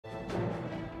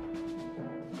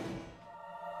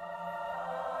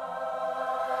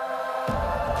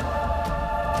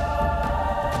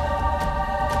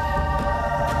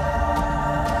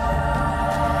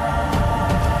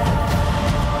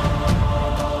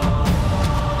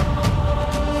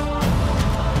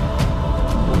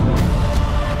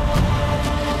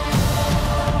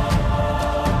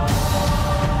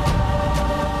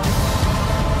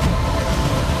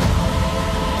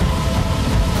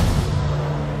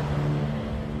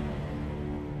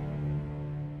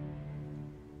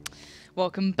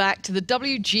Welcome back to the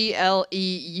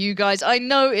WGLEU, guys. I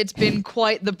know it's been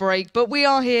quite the break, but we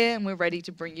are here and we're ready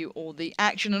to bring you all the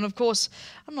action. And of course,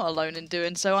 I'm not alone in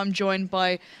doing so. I'm joined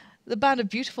by the band of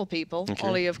beautiful people. Okay.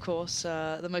 Ollie, of course,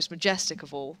 the most majestic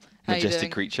of all. How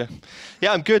majestic creature.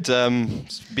 Yeah, I'm good.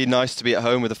 It's been nice to be at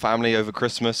home with the family over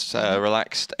Christmas,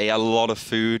 relaxed, ate a lot of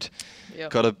food,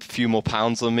 got a few more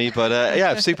pounds on me, but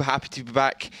yeah, I'm super happy to be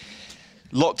back.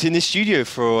 Locked in this studio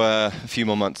for a few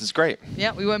more months. It's great.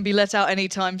 Yeah, we won't be let out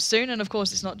anytime soon. And of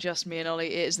course, it's not just me and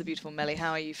Ollie. It is the beautiful Melly.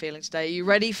 How are you feeling today? Are you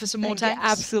ready for some more tanks?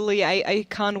 Absolutely. I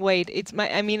can't wait. It's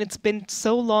been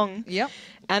so long. Yeah.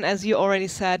 And as you already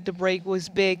said, the break was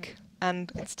big,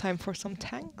 and it's time for some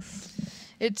tanks.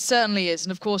 It certainly is.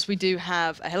 And of course, we do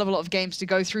have a hell of a lot of games to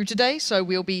go through today, so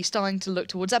we'll be starting to look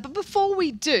towards that. But before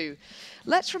we do,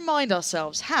 let's remind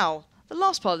ourselves how the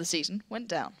last part of the season went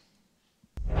down.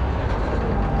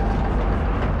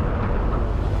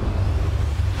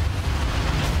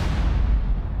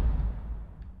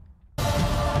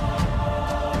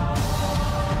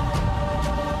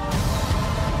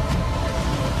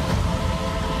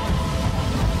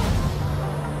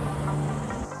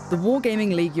 The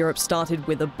Wargaming League Europe started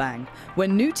with a bang,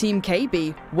 when new team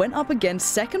KB went up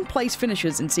against second-place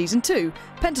finishers in Season 2,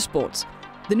 Pentasports.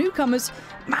 The newcomers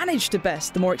managed to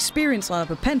best the more experienced lineup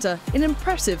of Penta in an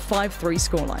impressive 5-3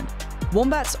 scoreline.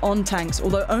 Wombats on tanks,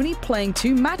 although only playing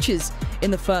 2 matches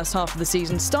in the first half of the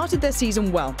season, started their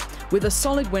season well, with a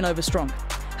solid win over Strong.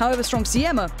 However, Strong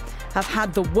Siema have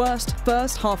had the worst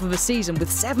first half of the season with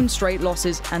 7 straight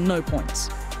losses and no points.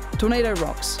 Tornado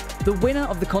Rocks, the winner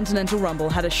of the Continental Rumble,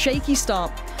 had a shaky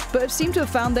start, but have seemed to have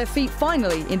found their feet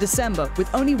finally in December, with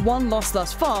only 1 loss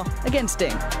thus far against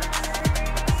Ding.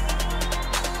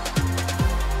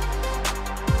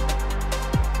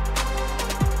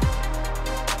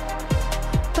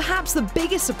 Perhaps the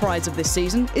biggest surprise of this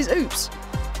season is Oops,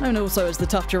 known also as the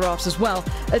Tough Giraffes as well,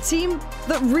 a team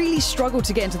that really struggled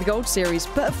to get into the Gold Series,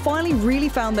 but have finally really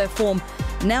found their form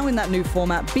now in that new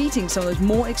format, beating some of those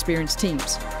more experienced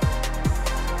teams.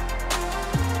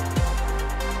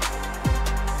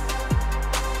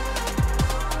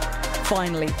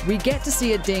 Finally, we get to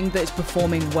see a Ding that is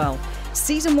performing well.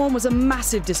 Season 1 was a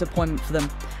massive disappointment for them.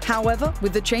 However,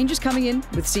 with the changes coming in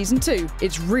with Season 2,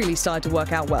 it's really started to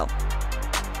work out well.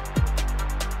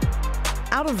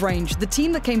 Out of range, the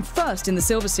team that came first in the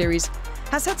Silver Series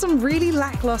has had some really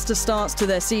lackluster starts to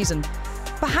their season.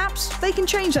 Perhaps they can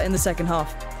change that in the second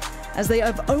half, as they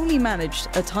have only managed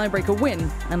a tiebreaker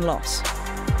win and loss.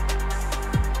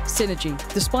 Synergy,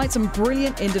 despite some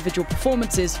brilliant individual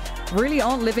performances, really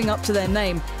aren't living up to their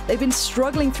name. They've been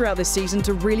struggling throughout this season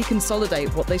to really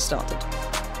consolidate what they started.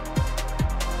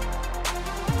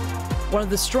 One of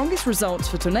the strongest results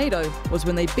for Tornado was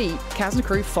when they beat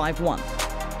Kaznakru 5-1.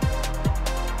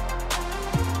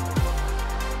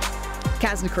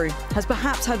 Kaznakru has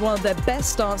perhaps had one of their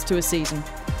best starts to a season,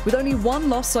 with only 1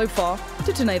 loss so far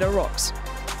to Tornado Rocks.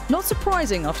 Not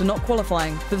surprising after not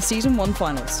qualifying for the Season 1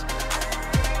 finals.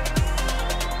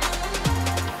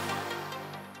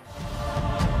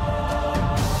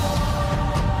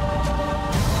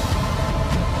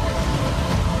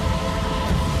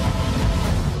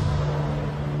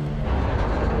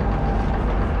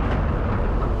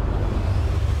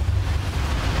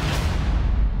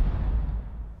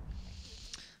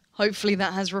 Hopefully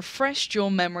that has refreshed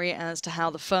your memory as to how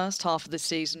the first half of the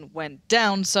season went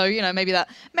down. So, maybe that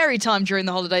merry time during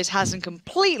the holidays hasn't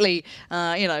completely,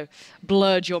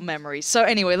 blurred your memory. So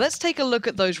anyway, let's take a look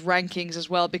at those rankings as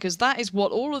well, because that is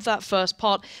what all of that first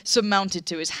part surmounted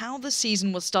to, is how the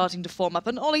season was starting to form up.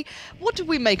 And Ollie, what did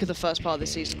we make of the first part of the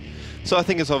season? So I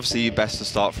think it's obviously best to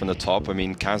start from the top. I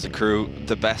mean, Kaznakru,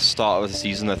 the best start of the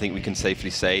season, I think we can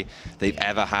safely say they've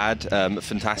ever had. A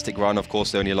fantastic run. Of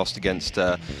course, they only lost against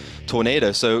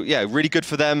Tornado. So yeah, really good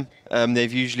for them.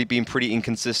 They've usually been pretty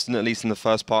inconsistent, at least in the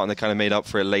first part, and they kind of made up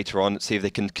for it later on. Let's see if they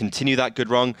can continue that good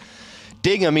run.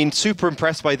 Ding, I mean, super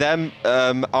impressed by them.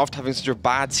 After having such a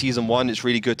bad Season 1, it's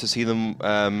really good to see them,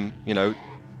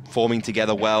 forming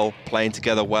together well, playing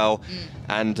together well,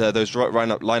 and those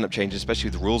lineup changes, especially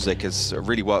with the rules deck, has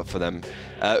really worked for them.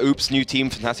 Oops, new team,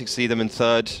 fantastic to see them in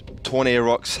third. Tornado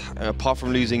Rocks, apart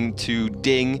from losing to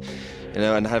Ding,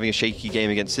 and having a shaky game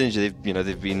against Synergy,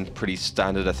 they've been pretty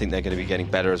standard. I think they're going to be getting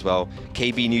better as well.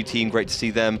 KB, new team, great to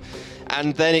see them.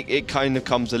 And then it kind of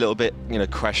comes a little bit,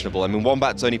 questionable. I mean,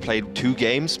 Wombats only played 2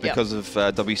 games because of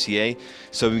WCA,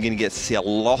 so we're going to get to see a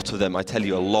lot of them. I tell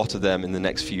you, a lot of them in the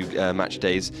next few match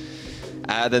days.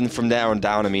 Then from there on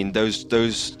down, I mean, those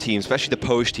teams, especially the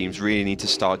Polish teams, really need to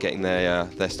start getting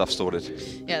their stuff sorted.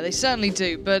 Yeah, they certainly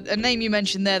do. But a name you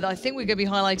mentioned there that I think we're going to be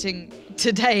highlighting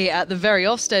today at the very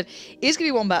offset is going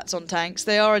to be Wombats on Tanks.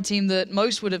 They are a team that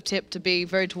most would have tipped to be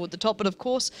very toward the top, but of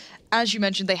course, as you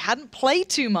mentioned, they hadn't played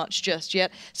too much just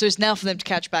yet, so it's now for them to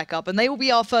catch back up. And they will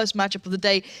be our first matchup of the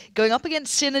day, going up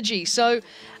against Synergy. So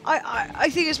I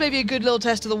think it's maybe a good little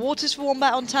test of the waters for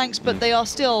Wombat on Tanks, but they are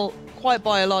still quite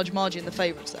by a large margin the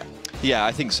favourites there. Yeah,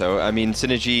 I think so. I mean,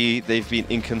 Synergy, they've been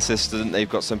inconsistent. They've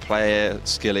got some player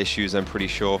skill issues, I'm pretty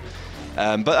sure.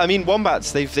 But I mean,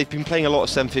 Wombats, they've been playing a lot of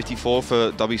 754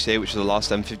 for WCA, which is the last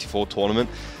 754 tournament.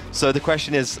 So the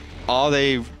question is, are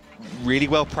they really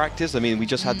well practiced? I mean, we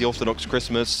just had the Orthodox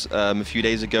Christmas a few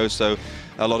days ago, so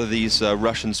a lot of these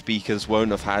Russian speakers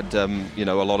won't have had you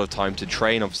know, a lot of time to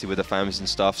train, obviously with the families and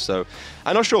stuff. So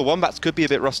I'm not sure. Wombats could be a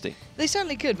bit rusty. They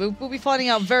certainly could. We'll be finding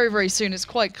out very, very soon. It's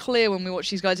quite clear when we watch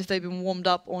these guys if they've been warmed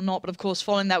up or not. But of course,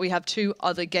 following that, we have 2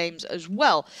 other games as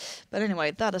well. But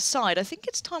anyway, that aside, I think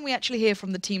it's time we actually hear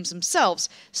from the teams themselves,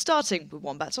 starting with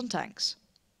Wombats on Tanks.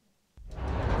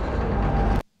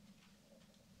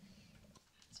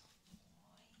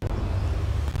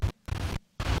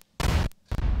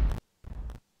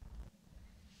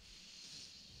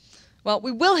 Well,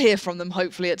 we will hear from them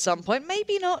hopefully at some point.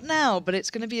 Maybe not now, but it's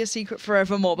going to be a secret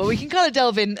forevermore. But we can kind of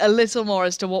delve in a little more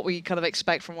as to what we kind of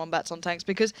expect from Wombats on Tanks,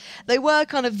 because they were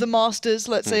kind of the masters,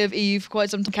 let's say, of EU for quite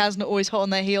some time. Kazna always hot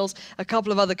on their heels, a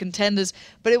couple of other contenders,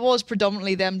 but it was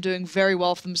predominantly them doing very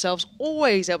well for themselves,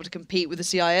 always able to compete with the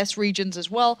CIS regions as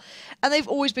well. And they've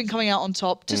always been coming out on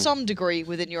top to some degree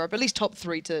within Europe, at least top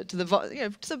 3 to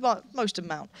the most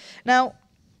amount. Now,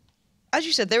 as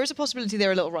you said, there is a possibility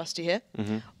they're a little rusty here.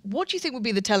 What do you think would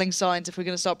be the telling signs if we're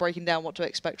going to start breaking down what to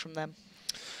expect from them?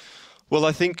 Well,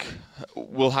 I think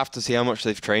we'll have to see how much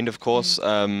they've trained, of course.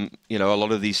 You know, a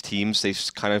lot of these teams, they've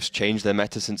kind of changed their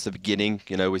meta since the beginning.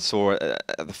 You know, we saw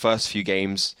at the first few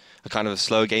games a kind of a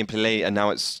slow gameplay, and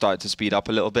now it's started to speed up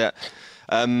a little bit.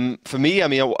 For me, I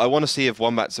mean, I want to see if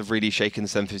Wombats have really shaken the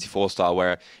 754 style,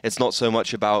 where it's not so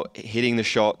much about hitting the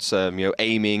shots, you know,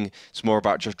 aiming. It's more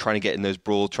about just trying to get in those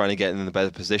brawls, trying to get in the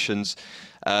better positions.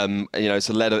 You know, it's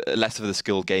less of a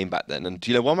skilled game back then. And,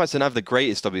 you know, Wombats didn't have the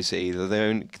greatest WCE either.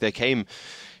 They came,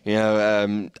 you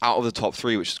know, out of the top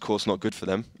 3, which is, of course, not good for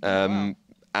them. Wow.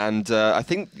 And I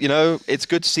think, you know, it's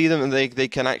good to see them, and they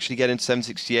can actually get into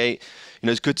 768. You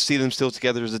know, it's good to see them still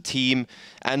together as a team.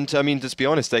 And, I mean, let's be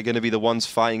honest, they're going to be the ones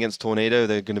fighting against Tornado.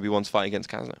 They're going to be ones fighting against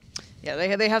Kazna.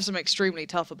 Yeah, they have some extremely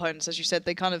tough opponents. As you said,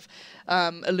 they kind of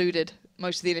eluded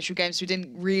most of the initial games, so we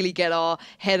didn't really get our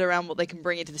head around what they can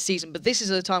bring into the season. But this is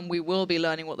a time we will be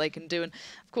learning what they can do. And,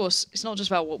 of course, it's not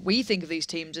just about what we think of these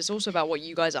teams. It's also about what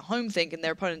you guys at home think and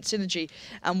their opponent Synergy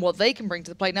and what they can bring to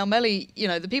the plate. Now, Melly, you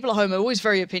know, the people at home are always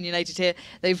very opinionated here.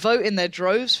 They vote in their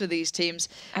droves for these teams.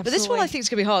 Absolutely. But this one I think is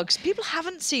going to be hard because people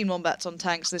haven't seen Wombats on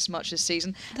Tanks this much this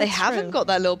season. They That's haven't true. got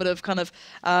that little bit of kind of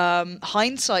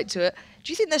hindsight to it.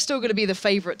 Do you think they're still going to be the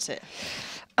favourites here?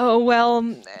 Oh,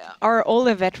 well, are all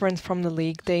the veterans from the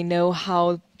league, they know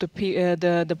how the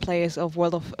players of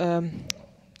World of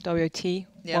WOT,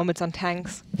 Yeah. Wombats on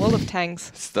Tanks, World of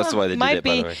Tanks. That's why they did it, by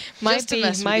the way. Might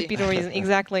be the reason,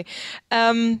 exactly.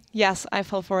 Yes, I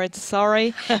fell for it,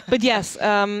 sorry. But yes,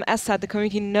 as said, the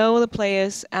community know the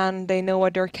players and they know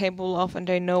what they're capable of and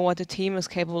they know what the team is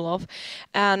capable of.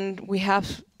 And we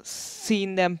have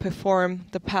seen them perform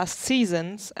the past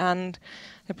seasons, and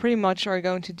they pretty much are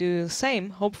going to do the same,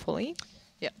 hopefully.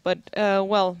 Yeah. But,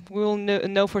 well, we'll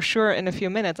know for sure in a few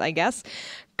minutes, I guess.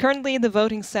 Currently, the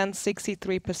voting stands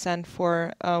 63%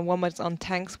 for Wombats on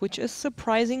Tanks, which is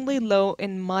surprisingly low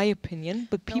in my opinion.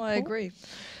 But people, No, I agree.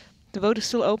 The vote is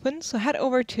still open, so head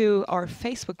over to our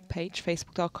Facebook page,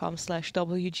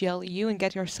 facebook.com/WGLEU, and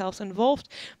get yourselves involved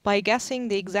by guessing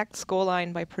the exact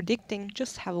scoreline, by predicting.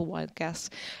 Just have a wild guess.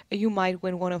 You might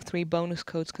win one of 3 bonus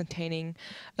codes containing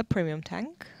a premium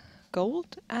tank,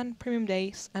 gold, and premium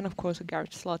days, and of course a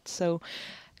garage slot. So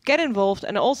get involved.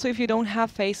 And also, if you don't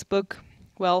have Facebook,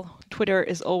 well, Twitter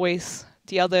is always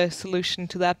the other solution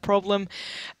to that problem.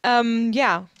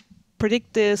 Yeah.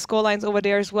 Predict the scorelines over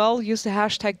there as well. Use the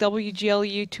hashtag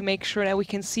WGLEU to make sure that we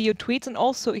can see your tweets. And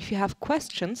also, if you have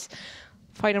questions,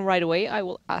 find them right away. I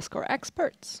will ask our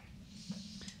experts.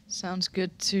 Sounds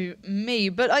good to me.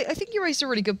 But I think you raised a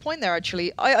really good point there,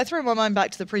 actually. I throw my mind back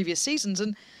to the previous seasons,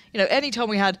 and you know, any time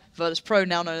we had Virtus Pro,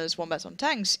 now known as Wombats on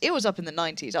Tanks, it was up in the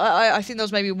 90s. I think there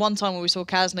was maybe one time where we saw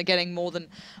Kazna getting more than,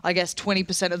 I guess,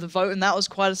 20% of the vote, and that was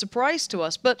quite a surprise to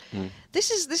us. But This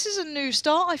is a new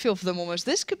start, I feel, for them almost.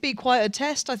 This could be quite a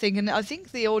test, I think, and I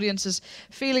think the audience is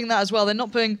feeling that as well. They're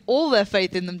not putting all their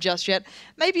faith in them just yet.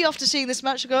 Maybe after seeing this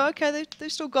match, they go, okay,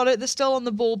 they've still got it, they're still on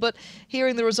the ball, but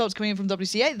hearing the results coming in from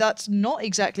WCA, that's not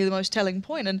exactly the most telling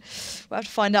point, and we'll have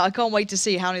to find out. I can't wait to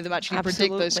see how many of them actually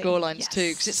predict those scorelines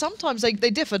too, because sometimes they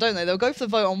differ, don't they? They'll go for the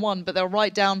vote on one, but they'll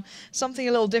write down something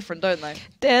a little different, don't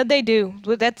they? They do.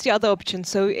 Well, that's the other option.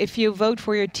 So if you vote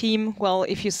for your team, well,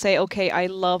 if you say, okay, I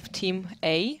love Team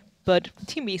A, but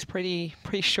Team B is pretty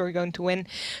sure going to win,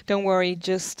 don't worry,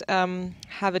 just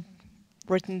have it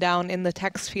written down in the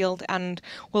text field and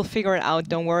we'll figure it out,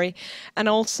 don't worry. And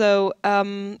also,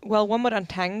 well, Wombat and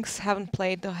Tanks haven't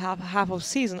played the half of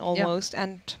season almost,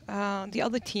 and the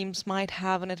other teams might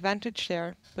have an advantage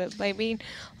there, but maybe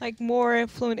like more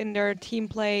fluent in their team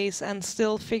plays and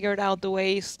still figured out the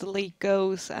ways the league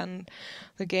goes and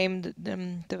the game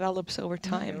develops over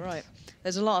time. Yeah, right.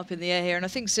 There's a lot up in the air here, and I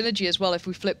think Synergy as well, if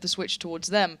we flip the switch towards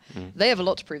them, they have a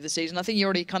lot to prove this season. I think you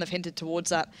already kind of hinted towards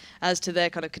that as to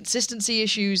their kind of consistency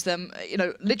issues, them, you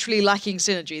know, literally lacking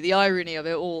synergy, the irony of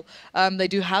it all. They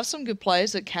do have some good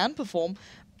players that can perform,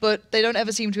 but they don't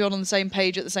ever seem to be on the same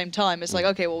page at the same time. It's like,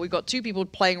 okay, well, we've got two people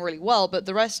playing really well, but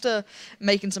the rest are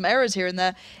making some errors here and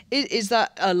there. Is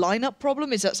that a lineup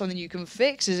problem? Is that something you can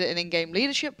fix? Is it an in-game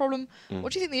leadership problem?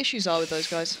 What do you think the issues are with those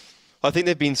guys? I think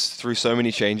they've been through so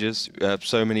many changes,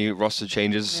 so many roster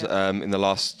changes in the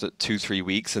last 2-3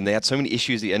 weeks, and they had so many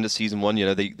issues at the end of season one. You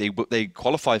know, they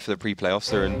qualified for the pre-playoffs,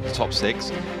 they're in the top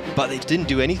 6, but they didn't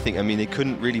do anything. I mean, they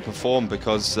couldn't really perform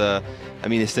because, I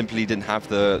mean, they simply didn't have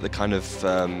the kind of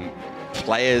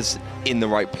players in the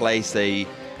right place. They,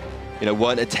 you know,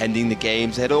 weren't attending the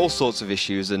games. They had all sorts of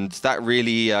issues, and that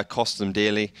really cost them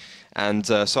dearly. And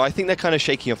so I think they're kind of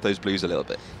shaking off those blues a little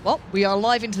bit. Well, we are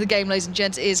live into the game, ladies and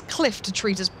gents. It is Cliff to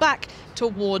treat us back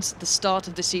towards the start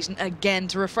of the season again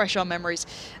to refresh our memories.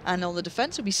 And on the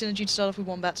defense will be Synergy to start off with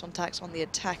Wombats on Tax on the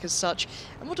attack as such.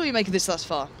 And what do we make of this thus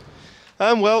far?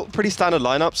 Well, pretty standard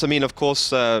lineups. I mean, of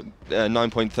course,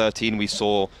 9.13 we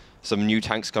saw some new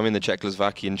tanks come in, the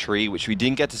Czechoslovakian tree, which we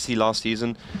didn't get to see last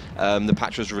season. The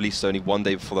patch was released only one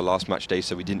day before the last match day,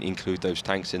 so we didn't include those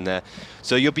tanks in there.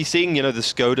 So you'll be seeing, you know, the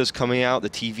Skodas coming out, the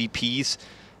TVPs.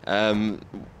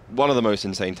 One of the most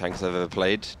insane tanks I've ever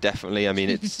played, definitely. I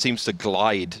mean, it seems to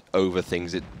glide over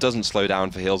things. It doesn't slow down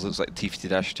for hills. It's like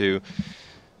TVT-2.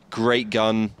 Great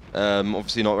gun.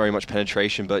 Obviously not very much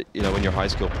penetration, but, you know, when you're a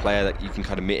high-skill player, that you can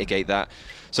kind of mitigate that.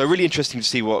 So really interesting to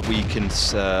see what we can,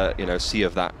 you know, see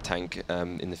of that tank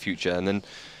in the future. And then,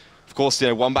 of course, you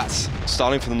know, Wombats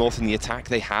starting from the north in the attack.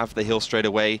 They have the hill straight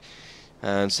away.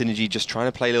 And Synergy just trying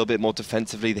to play a little bit more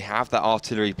defensively. They have that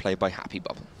artillery play by Happy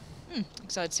Bubble.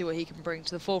 Excited to see what he can bring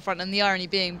to the forefront. And the irony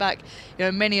being back, you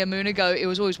know, many a moon ago, it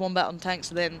was always Wombat on tanks,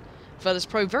 and then Furthest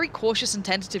Pro, very cautious and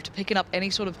tentative to picking up any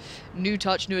sort of new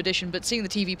touch, new addition, but seeing the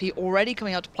TVP already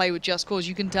coming out to play with Just Cause,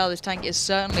 you can tell this tank is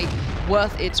certainly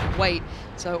worth its weight.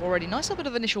 So already nice little bit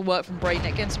of initial work from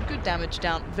Braden, getting some good damage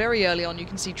down very early on. You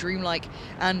can see Dreamlike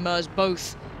and Mers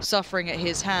both suffering at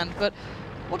his hand, but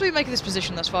what do we make of this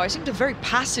position thus far? It seemed a very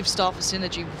passive start for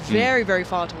Synergy, very, very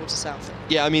far towards the south.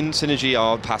 Yeah, I mean, Synergy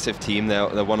are a passive team.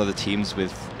 They're one of the teams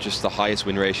with just the highest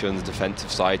win ratio on the defensive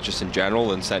side, just in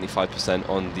general, and 75%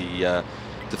 on the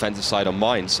defensive side on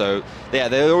mine. So, yeah,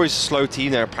 they're always a slow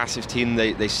team. They're a passive team.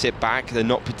 They sit back. They're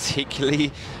not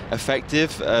particularly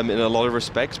effective in a lot of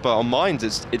respects, but on mines,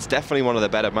 it's definitely one of the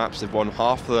better maps. They've won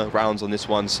half the rounds on this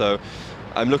one, so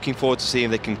I'm looking forward to seeing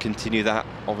if they can continue that.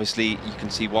 Obviously, you can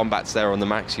see Wombats there on the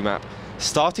Maxi map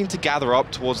starting to gather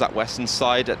up towards that western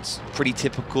side. That's pretty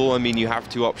typical. I mean, you have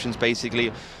two options,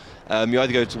 basically. You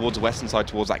either go towards the western side,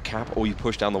 towards that cap, or you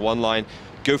push down the one line,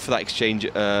 go for that exchange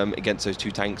against those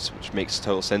two tanks, which makes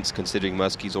total sense considering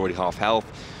Mursky's already half health.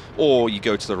 Or you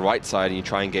go to the right side and you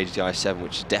try and engage the I-7,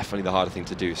 which is definitely the harder thing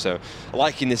to do. So,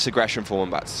 liking this aggression for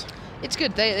Wombats. It's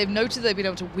good. They've noted they've been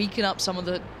able to weaken up some of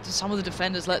the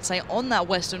defenders, let's say, on that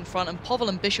western front, and Povell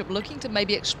and Bishop looking to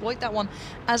maybe exploit that one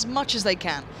as much as they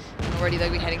can. And already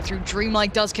they'll be heading through.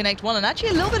 Dreamlike does connect one, and actually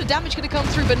a little bit of damage going to come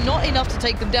through, but not enough to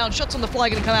take them down. Shots on the fly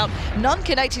going to come out. None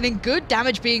connecting, and good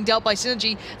damage being dealt by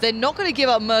Synergy. They're not going to give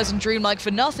up Mers and Dreamlike for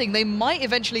nothing. They might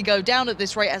eventually go down at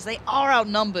this rate as they are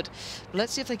outnumbered. But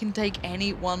let's see if they can take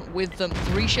anyone with them.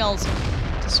 3 shells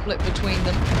to split between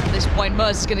them. At this point,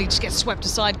 Mers is going to just get swept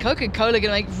aside. Coca-Cola going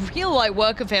to make real light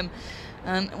work of him.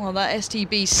 And, well, that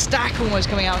STB stack almost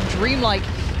coming out. And Dreamlike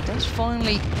does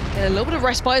finally get a little bit of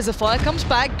respite as the fire comes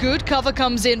back. Good cover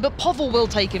comes in, but Povell will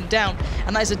take him down.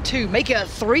 And that is a 2. Make it a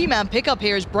 3-man pickup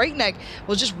here as Breakneck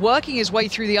was just working his way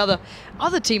through the other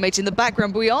teammates in the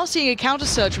background. But we are seeing a counter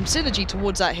surge from Synergy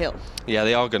towards that hill. Yeah,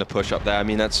 they are going to push up there. I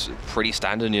mean, that's pretty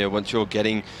standard here. Once you're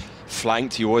getting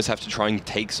flanked, you always have to try and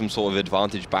take some sort of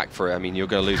advantage back for it. I mean, you're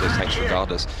going to lose those tanks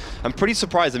regardless. I'm pretty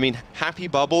surprised. I mean, Happy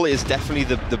Bubble is definitely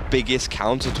the biggest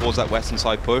counter towards that western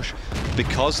side push.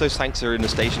 Because those tanks are in a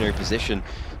stationary position,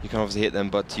 you can obviously hit them,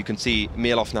 but you can see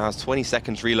Mieloff now has 20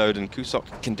 seconds reload, and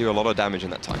Kusok can do a lot of damage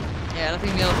in that time. Yeah, I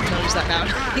think Mieloff knows that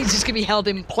now. He's just going to be held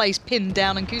in place, pinned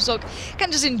down, and Kusok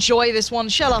can just enjoy this one,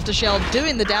 shell after shell,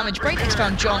 doing the damage. Breakneck's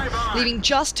found John, leaving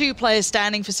just 2 players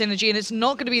standing for Synergy, and it's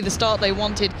not going to be the start they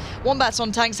wanted. Wombats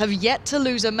on tanks have yet to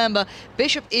lose a member.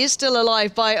 Bishop is still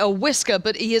alive by a whisker,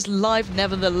 but he is live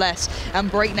nevertheless, and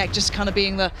Breakneck just kind of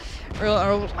being the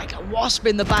like a wasp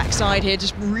in the backside here,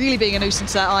 just really being a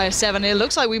nuisance to that IS-7. It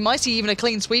looks like we might see even a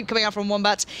clean sweep coming out from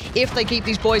Wombats if they keep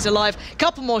these boys alive.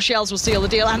 Couple more shells will seal the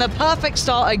deal, and a perfect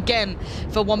start again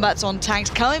for Wombats on tanks,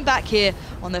 coming back here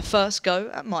on their first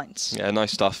go at Mines. Yeah,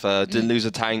 nice stuff. Didn't lose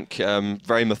a tank,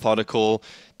 very methodical,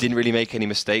 didn't really make any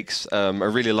mistakes. I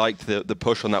really liked the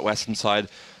push on that western side,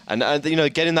 and you know,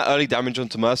 getting that early damage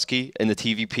onto Mursky in the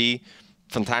TVP.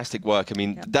 Fantastic work. I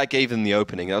mean, that gave them the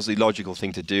opening. That was the logical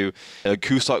thing to do.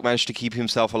 Kusok managed to keep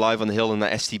himself alive on the hill in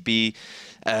that STB.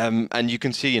 And you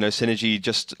can see, you know, Synergy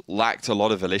just lacked a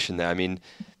lot of volition there. I mean,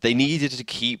 they needed to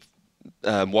keep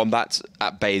Wombats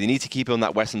at bay. They need to keep him on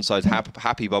that western side.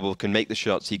 Happy Bubble can make the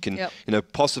shots. He can, you know,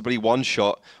 possibly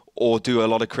one-shot or do a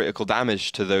lot of critical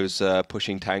damage to those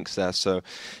pushing tanks there. So,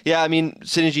 yeah, I mean,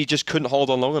 Synergy just couldn't hold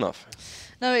on long enough.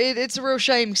 No, it's a real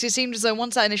shame, because it seemed as though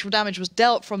once that initial damage was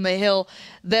dealt from the hill,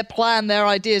 their plan, their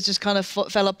ideas just kind of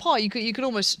fell apart. You could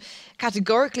almost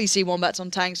categorically see Wombats on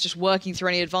tanks just working through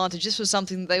any advantage. This was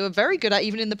something that they were very good at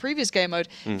even in the previous game mode.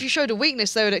 If you showed a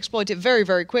weakness, they would exploit it very,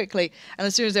 very quickly. And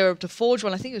as soon as they were able to forge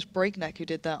one, I think it was Breakneck who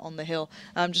did that on the hill,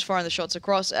 just firing the shots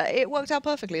across. It worked out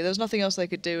perfectly. There was nothing else they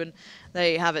could do, and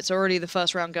there you have it. So already the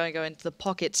first round go into the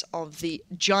pockets of the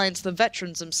Giants, the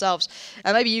veterans themselves.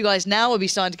 And maybe you guys now will be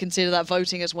starting to consider that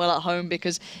voting as well at home,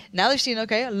 because now they've seen,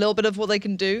 okay, a little bit of what they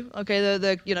can do. Okay,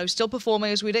 they're you know, still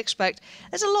performing as we'd expect.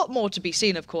 There's a lot more to be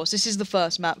seen, of course. This is the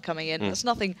first map coming in. There's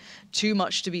nothing too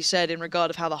much to be said in regard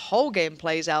of how the whole game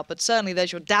plays out, but certainly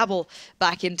there's your dabble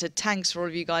back into tanks for all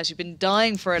of you guys who've been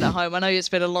dying for it at home. I know it's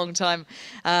been a long time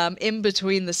in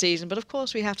between the season, but of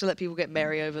course we have to let people get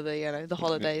merry over the, you know, the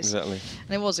holidays. Exactly.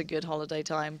 And it was a good holiday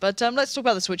time. But let's talk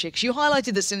about the switch here, because you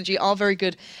highlighted that Synergy are very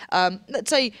good, let's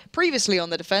say, previously on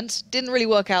the defense. Didn't really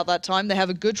work out that time. They have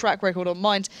a good track record on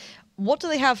Mines. What do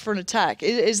they have for an attack?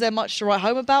 Is there much to write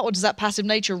home about, or does that passive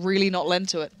nature really not lend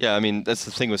to it? Yeah, I mean, that's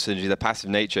the thing with Synergy. Their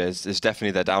passive nature is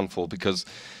definitely their downfall, because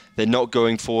they're not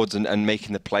going forwards and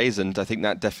making the plays, and I think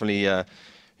that definitely,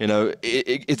 you know,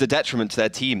 it's a detriment to their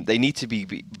team. They need to be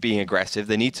being aggressive.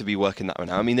 They need to be working that one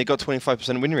out. I mean, they got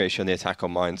 25% win ratio on the attack on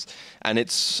Mines, and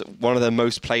it's one of their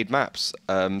most played maps.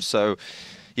 So,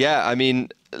 yeah, I mean,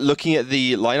 looking at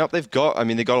the lineup they've got, I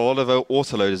mean, they got a lot of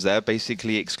autoloaders there,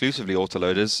 basically exclusively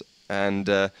autoloaders. And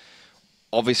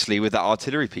obviously with that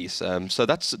artillery piece. So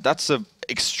that's a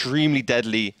extremely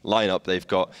deadly lineup they've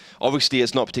got. Obviously,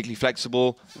 it's not particularly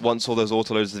flexible. Once all those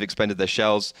autoloaders have expended their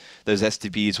shells, those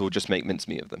STBs will just make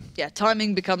mincemeat of them. Yeah,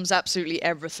 timing becomes absolutely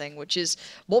everything, which is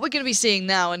what we're going to be seeing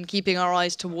now and keeping our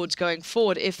eyes towards going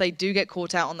forward if they do get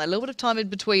caught out on that little bit of time in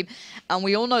between. And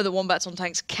we all know that Wombats on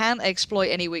tanks can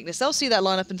exploit any weakness. They'll see that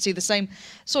lineup and see the same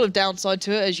sort of downside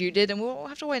to it as you did, and we'll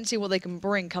have to wait and see what they can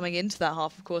bring coming into that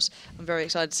half. Of course, I'm very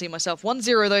excited to see myself.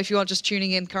 1-0 though, if you aren't just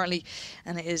tuning in currently,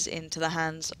 and it is into the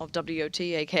hands of WOT,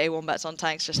 aka Wombats on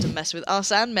tanks, just to mess with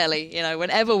us and Melly, you know,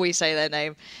 whenever we say their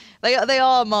name. They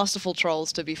are masterful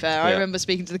trolls, to be fair. Yeah. I remember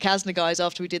speaking to the Kazna guys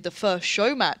after we did the first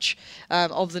show match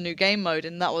of the new game mode,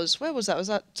 and that was, where was that? Was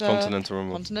that Continental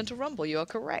Rumble. Continental Rumble, you are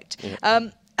correct. Yeah.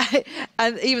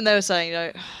 And even they were saying, you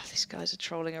know, oh, these guys are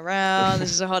trolling around, this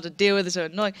is so hard to deal with, it's so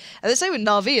annoying. And the same with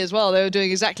Na'Vi as well, they were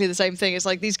doing exactly the same thing. It's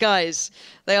like, these guys,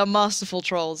 they are masterful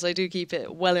trolls, they do keep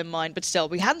it well in mind, but still,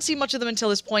 we hadn't seen much of them until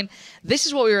this point. This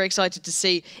is what we were excited to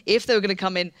see, if they were going to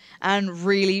come in and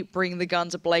really bring the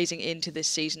guns a-blazing into this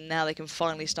season. Now they can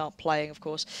finally start playing, of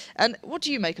course. And what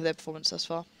do you make of their performance thus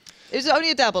far? It was only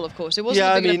a dabble, of course, it wasn't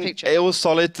a big enough picture. It was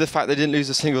solid. The fact they didn't lose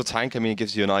a single tank, I mean, it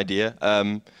gives you an idea.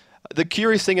 The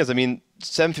curious thing is, I mean,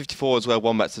 754 is where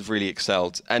Wombats have really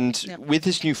excelled. And with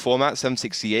this new format,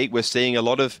 768, we're seeing a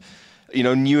lot of, you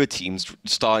know, newer teams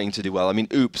starting to do well. I mean,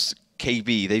 Oops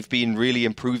KB. They've been really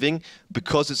improving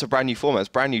because it's a brand new format. It's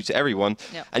brand new to everyone.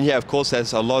 Yep. And yeah, of course,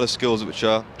 there's a lot of skills which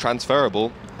are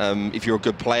transferable. If you're a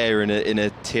good player in a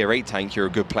tier 8 tank, you're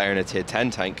a good player in a tier 10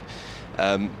 tank.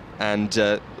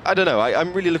 I don't know,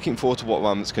 I'm really looking forward to what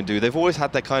Wombats can do. They've always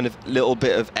had that kind of little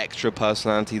bit of extra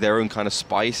personality, their own kind of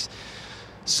spice.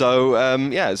 So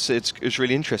yeah, it's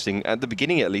really interesting. At the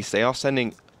beginning, at least, they are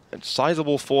sending a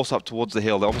sizable force up towards the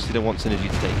hill. They obviously don't want Synergy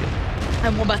to take it.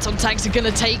 And Wombats on tanks are going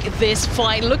to take this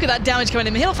fight. Look at that damage coming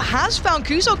in. Hilf has found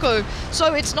Kusoko,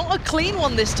 so it's not a clean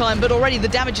one this time, but already the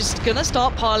damage is going to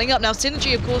start piling up. Now,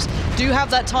 Synergy, of course, do have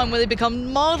that time where they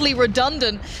become mildly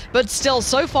redundant, but still,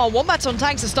 so far, Wombats on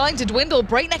tanks are starting to dwindle.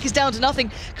 Breakneck is down to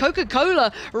nothing.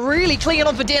 Coca-Cola really clinging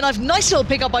on for dear life. Nice little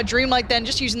pick up by Dreamlike then,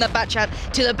 just using that bat chat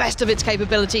to the best of its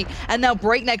capability. And now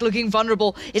Breakneck looking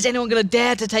vulnerable. Is anyone going to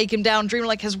dare to take him down?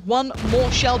 Dreamlike has one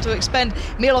more shell to expend.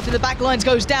 Mieloff in the back lines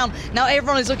goes down. Now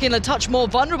everyone is looking a touch more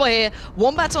vulnerable here.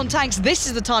 Wombats on tanks, this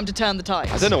is the time to turn the tides.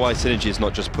 I don't know why Synergy is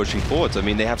not just pushing forwards. I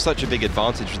mean, they have such a big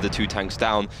advantage with the 2 tanks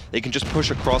down. They can just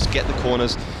push across, get the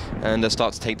corners, and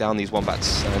start to take down these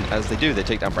Wombats. And as they do, they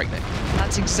take down Breakneck.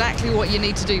 That's exactly what you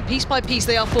need to do. Piece by piece,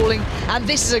 they are falling, and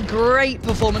this is a great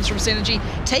performance from Synergy,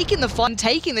 taking the fun,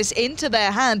 taking this into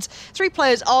their hands. 3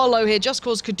 players are low here. Just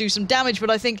Cause could do some damage, but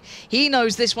I think he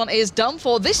knows this one is done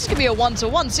for. This is going to be a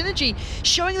 1-to-1. Synergy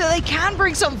showing that they can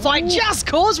bring some fight. Just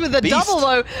Cause with a double,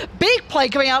 though. Big play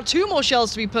coming out. 2 more shells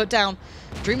to be put down.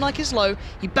 Dreamlike is low.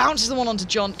 He bounces the one onto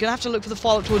John. Gonna have to look for the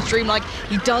follow-up towards Dreamlike.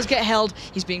 He does get held.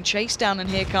 He's being chased down, and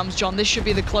here comes John. This should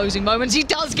be the closing moments. He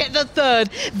does get the 3rd.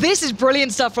 This is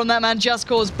brilliant stuff from that man, Just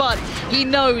Cause, but he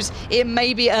knows it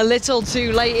may be a little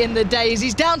too late in the days.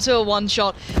 He's down to a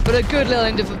 1-shot, but a good little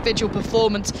individual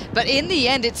performance. But in the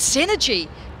end, it's Synergy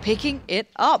picking it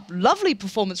up. Lovely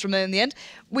performance from them in the end.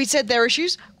 We said their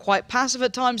issues, quite passive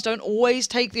at times, don't always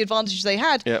take the advantage they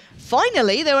had. Yep.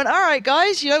 Finally, they went, all right,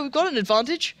 guys, we've got an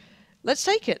advantage. Let's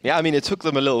take it. Yeah, I mean, it took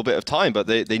them a little bit of time, but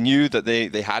they knew that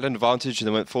they had an advantage and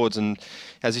they went forwards. And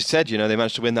as you said, they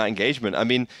managed to win that engagement. I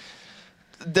mean,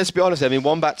 let's be honest,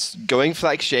 Wombats going for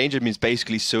that exchange, it's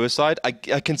basically suicide. I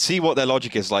can see what their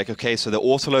logic is like. Okay, so the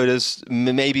autoloaders,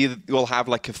 maybe we'll have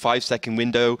like a 5-second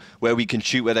window where we can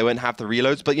shoot where they won't have the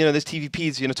reloads. But, there's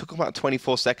TVPs, took about a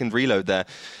 24-second reload there.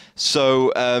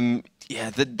 So,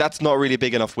 yeah, that's not really a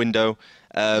big enough window.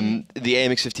 The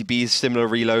AMX-50B is similar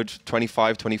reload,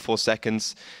 25, 24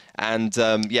 seconds. And,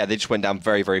 yeah, they just went down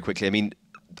very, very quickly. I mean,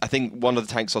 I think one of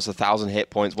the tanks lost 1,000 hit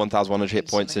points, 1,100 hit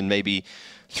points in maybe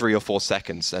 3 or 4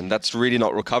 seconds, and that's really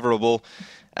not recoverable.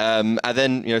 And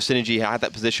then, Synergy had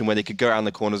that position where they could go around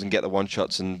the corners and get the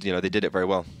 1-shots, and, they did it very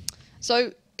well.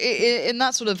 So, in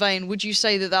that sort of vein, would you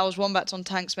say that was Wombats on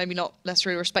tanks maybe not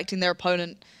necessarily respecting their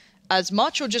opponent as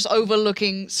much, or just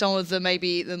overlooking some of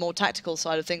maybe the more tactical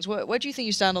side of things? Where do you think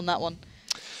you stand on that one?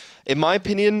 In my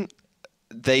opinion,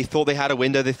 they thought they had a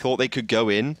window, they thought they could go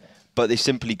in, but they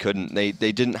simply couldn't. They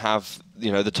didn't have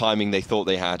the timing they thought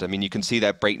they had. I mean, you can see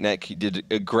that Breakneck, he did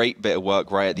a great bit of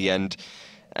work right at the end.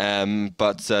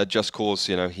 But Just Cause,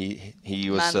 he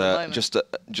was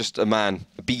just a man,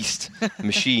 a beast, a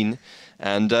machine.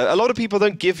 And a lot of people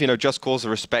don't give Just Cause the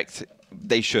respect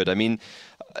they should. I mean,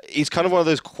 he's kind of one of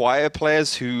those quieter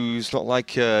players who's not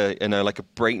like like a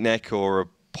Breakneck or a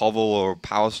Povel or a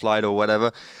Power Slide or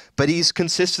whatever. But he's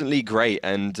consistently great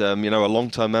and a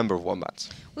long-term member of Wombats.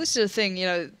 Well, this is the thing,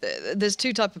 there's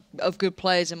 2 types of good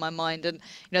players in my mind, and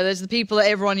there's the people that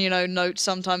everyone notes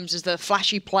sometimes as the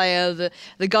flashy player,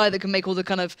 the guy that can make all the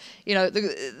kind of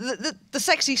the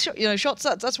sexy shots.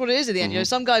 That's what it is at the end.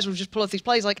 Some guys will just pull off these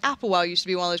plays, like Applewell used to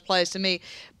be one of those players to me,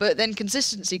 but then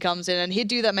consistency comes in, and he'd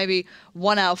do that maybe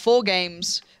 1 out of 4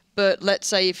 games. But let's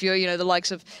say if you're the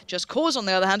likes of Just Cause on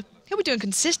the other hand, he'll be doing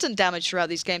consistent damage throughout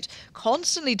these games,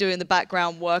 constantly doing the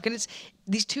background work, and it's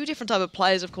these 2 different type of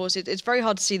players, of course. It's very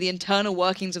hard to see the internal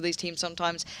workings of these teams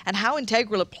sometimes, and how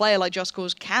integral a player like Just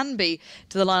Cause can be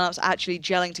to the lineups actually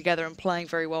gelling together and playing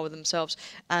very well with themselves,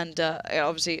 and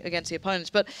obviously against the opponents.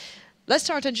 But let's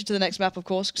turn our attention to the next map, of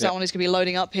course, because that one is going to be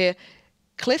loading up here.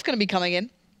 Cliff going to be coming in.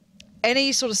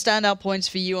 Any sort of standout points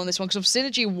for you on this one? Because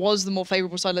Synergy was the more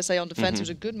favorable side, let's say, on defense. It was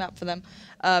a good map for them.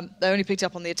 They only picked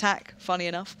up on the attack, funny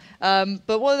enough.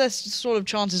 But what are their sort of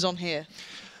chances on here?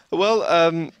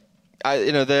 Well,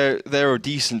 they're a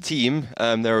decent team.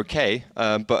 They're okay.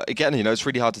 But again, it's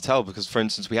really hard to tell because, for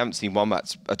instance, we haven't seen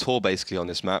Wombats at all, basically, on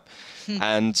this map.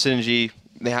 And Synergy,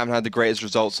 they haven't had the greatest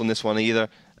results on this one either.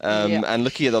 And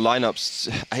looking at the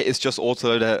lineups, it's just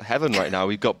autoloader heaven right now.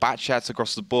 We've got bat chats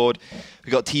across the board.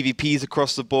 We've got TVPs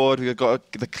across the board. We've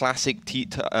got the classic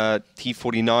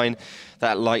T49,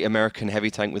 that light American heavy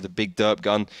tank with a big derp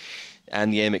gun.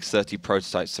 and the AMX-30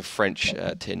 prototypes, the French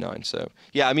Tier 9. So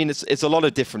yeah, I mean it's a lot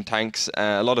of different tanks,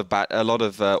 a lot of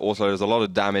autoloaders, a lot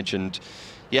of damage, and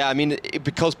yeah, I mean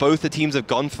because both the teams have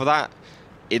gone for that,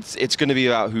 it's going to be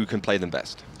about who can play them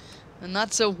best. And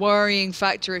that's a worrying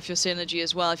factor if you're Synergy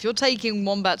as well. If you're taking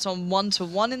Wombats on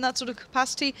 1-to-1 in that sort of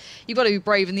capacity, you've got to be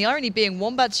brave. And the irony being,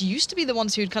 Wombats used to be the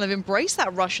ones who'd kind of embrace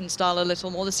that Russian style a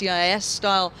little more, the CIS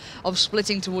style of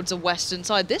splitting towards the western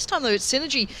side. This time, though, it's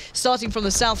Synergy starting from the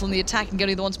south on the attack and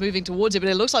getting the ones moving towards it. But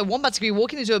it looks like Wombats could be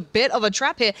walking into a bit of a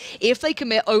trap here if they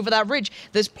commit over that ridge.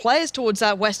 There's players towards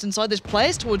that western side, there's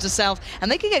players towards the south,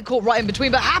 and they can get caught right in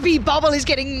between. But Happy Bubble is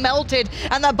getting melted,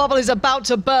 and that bubble is about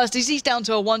to burst. He's down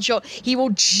to a one-shot. He will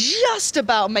just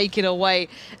about make it away,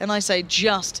 and I say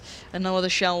just, and no other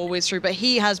shell will whiz through, but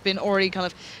he has been already kind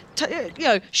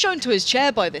of shown to his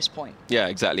chair by this point. Yeah,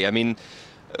 exactly. I mean,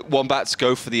 Wombats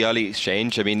go for the early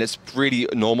exchange. I mean, it's really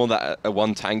normal that a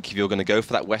one tank, if you're going to go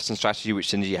for that western strategy, which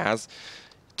Synergy has,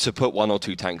 to put 1 or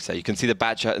 2 tanks there. You can see the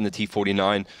Batchat and the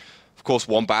T-49. Of course,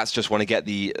 Wombats just want to get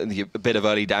the bit of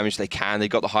early damage they can. They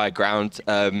got the higher ground,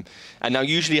 and now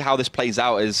usually how this plays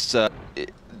out is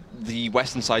the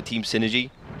western side team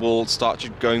Synergy will start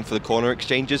going for the corner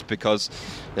exchanges because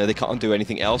they can't do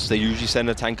anything else. They usually send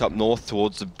a tank up north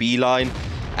towards the B line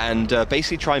and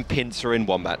basically try and pincer in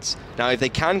Wombats. Now, if they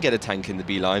can get a tank in the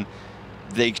B line,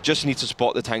 they just need to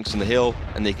spot the tanks on the hill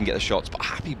and they can get the shots. But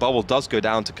Happy Bubble does go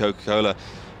down to Coca-Cola,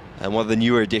 and one of the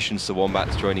newer additions to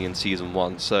Wombats joining in Season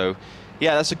 1. So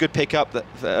yeah, that's a good pickup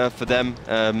for them.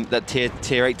 That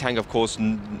tier 8 tank, of course,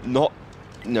 not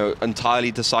entirely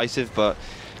decisive, but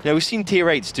we've seen tier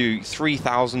 8s do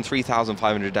 3,000,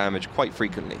 3,500 damage quite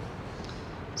frequently.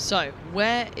 So,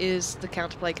 where is the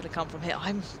counterplay going to come from here?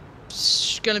 I'm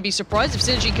going to be surprised if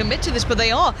Synergy commit to this, but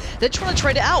they are. They're trying to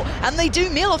trade it out, and they do.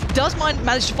 Mieloff does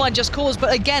manage to find Just Cause,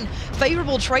 but again,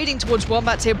 favorable trading towards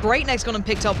Wombats here. Breakneck's gone and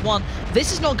picked up one.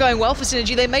 This is not going well for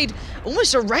Synergy. They made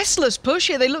almost a restless push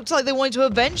here. They looked like they wanted to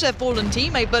avenge their fallen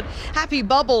teammate, but Happy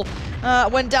Bubble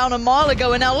went down a mile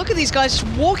ago, and now look at these guys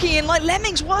just walking in like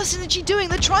lemmings. What is Synergy doing?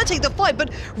 They're trying to take the fight, but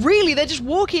really they're just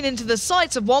walking into the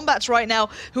sights of Wombats right now,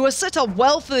 who are set up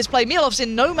well for this play. Mieloff's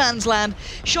in no man's land.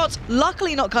 Shots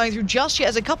luckily not coming through just yet,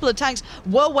 as a couple of tanks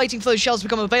were waiting for those shells to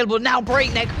become available. Now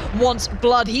Breakneck wants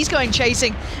blood. He's going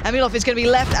chasing, and Mieloff is going to be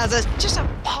left as just a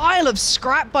pile of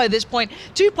scrap by this point.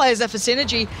 2 players there for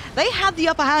Synergy. They had the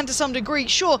upper hand to some degree.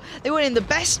 Sure, they weren't in the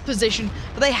best position,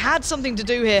 but they had something to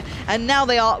do here, and now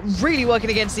they are really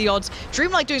working against the odds.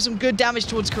 Dreamlike doing some good damage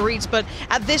towards Karitz, but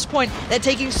at this point, they're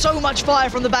taking so much fire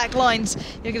from the back lines.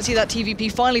 You can see that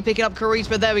TVP finally picking up Karitz,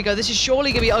 but there we go. This is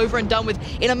surely going to be over and done with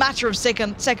in a matter of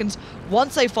seconds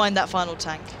once they find that final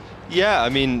tank. Yeah, I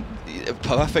mean,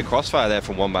 perfect crossfire there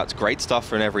from Wombats. Great stuff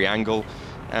from every angle.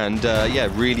 And yeah,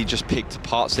 really just picked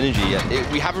apart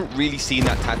Synergy. We haven't really seen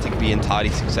that tactic be entirely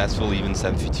successful, even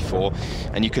 754,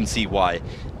 and you can see why.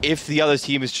 If the other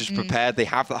team is just prepared, they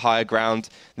have the higher ground,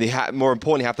 they more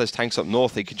importantly have those tanks up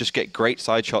north, they could just get great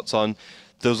side shots on.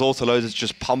 Those autoloaders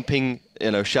just pumping,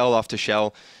 shell after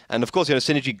shell. And of course,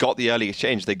 Synergy got the early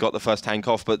exchange. They got the first tank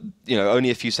off, but only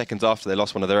a few seconds after they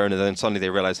lost one of their own, and then suddenly they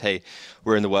realized, hey,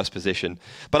 we're in the worst position.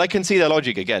 But I can see their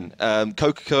logic again.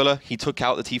 Coca-Cola, he took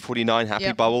out the T-49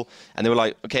 Happy Bubble, and they were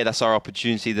like, okay, that's our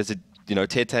opportunity. There's a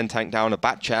tier 10 tank down, a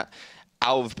Batchat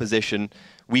out of position.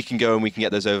 We can go and we can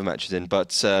get those overmatches in.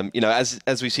 But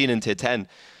as we've seen in tier 10,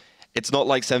 it's not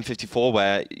like 754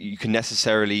 where you can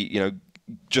necessarily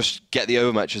just get the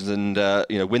overmatches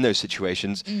and win those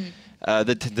situations.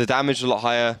 The damage is a lot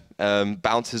higher,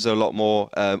 bounces are a lot more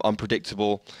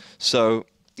unpredictable. So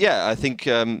yeah, I think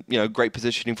great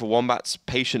positioning for Wombats,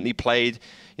 patiently played.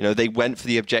 They went for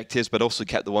the objectives, but also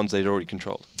kept the ones they'd already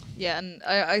controlled. Yeah, and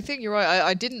I think you're right.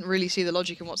 I didn't really see the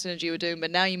logic in what Synergy were doing,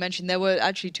 but now you mentioned there were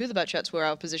actually 2 of the Batchats were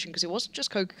out of position because it wasn't just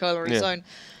Coca-Cola on its own.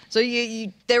 So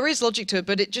there is logic to it,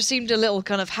 but it just seemed a little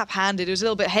kind of hap-handed. It was a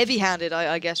little bit heavy-handed,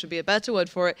 I guess would be a better word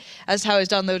for it, as to how it's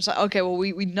done. They were just like, okay, well,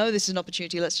 we know this is an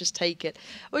opportunity, let's just take it.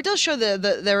 Well, it does show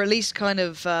that they're at least kind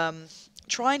of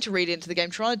trying to read into the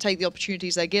game, trying to take the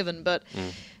opportunities they're given, but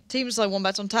teams like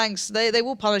Wombats on tanks, they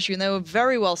will punish you, and they were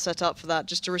very well set up for that,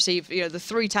 just to receive the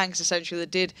 3 tanks essentially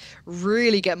that did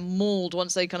really get mauled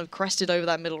once they kind of crested over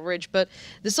that middle ridge. But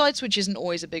the side switch isn't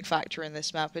always a big factor in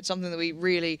this map. It's something that we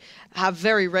really have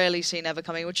very rarely seen ever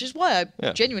coming, which is why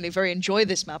I genuinely very enjoy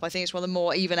this map. I think it's one of the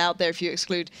more even out there if you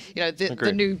exclude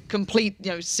the new complete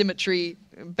symmetry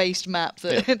based map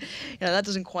that that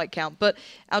doesn't quite count. But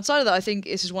outside of that, I think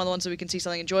this is one of the ones that we can see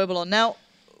something enjoyable on. Now,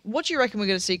 what do you reckon we're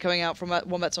going to see coming out from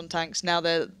Wombats on tanks now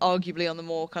they're arguably on the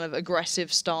more kind of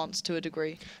aggressive stance to a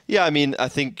degree? Yeah, I mean, I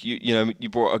think you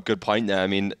brought a good point there. I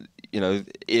mean,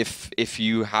 if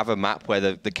you have a map where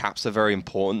the caps are very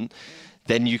important,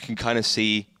 then you can kind of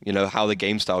see, how the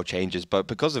game style changes. But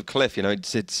because of Cliff,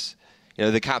 it's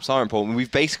the caps are important.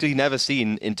 We've basically never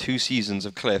seen in 2 seasons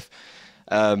of Cliff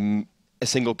a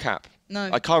single cap. No,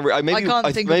 I can't.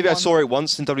 Maybe I saw it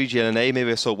once in WGLNA.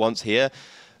 Maybe I saw it once here.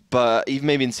 But even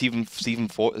maybe in season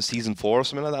 4 or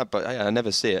something like that. But I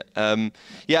never see it.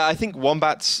 I think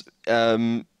Wombats.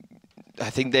 I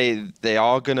think they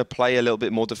are going to play a little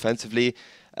bit more defensively.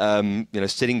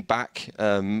 Sitting back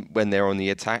when they're on the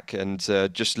attack, and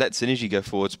just let Synergy go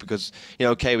forwards, because we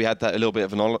had that a little bit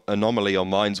of an anomaly on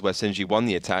Mines where Synergy won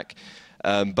the attack,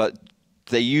 but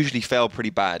they usually fail pretty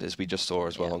bad, as we just saw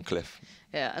as well on Cliff.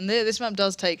 Yeah, and this map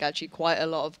does take actually quite a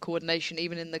lot of coordination,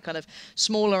 even in the kind of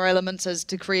smaller elements as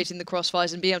to creating the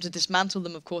crossfires and being able to dismantle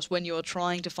them, of course, when you're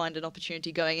trying to find an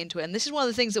opportunity going into it. And this is one of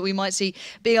the things that we might see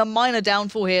being a minor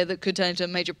downfall here that could turn into a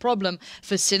major problem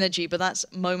for Synergy, but that's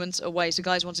moments away. So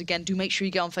guys, once again, do make sure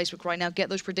you get on Facebook right now, get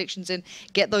those predictions in,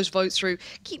 get those votes through.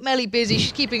 Keep Melly busy,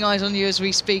 she's keeping eyes on you as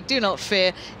we speak. Do not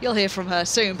fear, you'll hear from her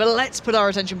soon. But let's put our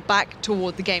attention back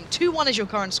toward the game. 2-1 is your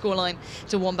current scoreline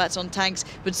to Wombats on tanks,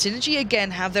 but Synergy again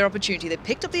have their opportunity. They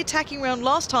picked up the attacking round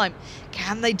last time.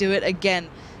 Can they do it again?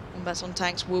 Wombats on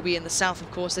tanks will be in the south, of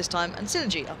course, this time, and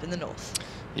Synergy up in the north.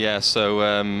 Yeah, so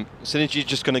Synergy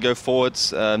just going to go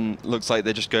forwards. Looks like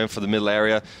they're just going for the middle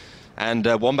area. And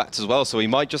Wombats as well, so we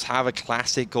might just have a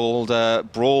classic old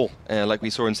brawl, like we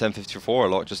saw in 754 a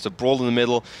lot, just a brawl in the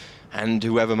middle, and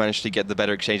whoever managed to get the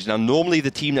better exchange. Now, normally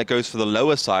the team that goes for the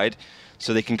lower side,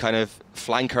 so they can kind of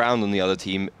flank around on the other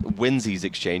team, wins these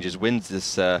exchanges, wins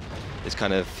this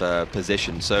kind of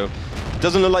position. So it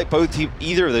doesn't look like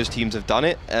either of those teams have done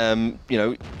it.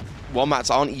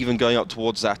 Wombats aren't even going up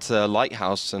towards that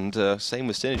lighthouse, and same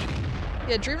with Synergy.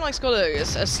 Yeah, Dreamlike's got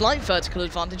a slight vertical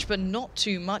advantage, but not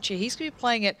too much here. He's going to be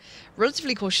playing it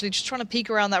relatively cautiously, just trying to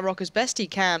peek around that rock as best he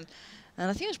can. And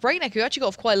I think it was Breakneck who actually got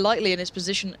off quite lightly in his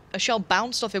position. A shell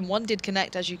bounced off him. One did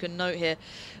connect, as you can note here.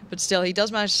 But still, he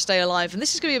does manage to stay alive. And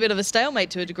this is going to be a bit of a stalemate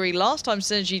to a degree. Last time,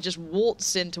 Synergy just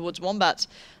waltzed in towards Wombats.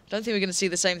 I don't think we're going to see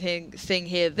the same thing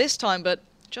here this time, but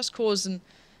Just Cause and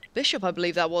Bishop, I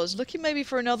believe that was, looking maybe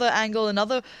for another angle,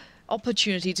 another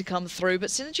opportunity to come through. But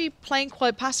Synergy playing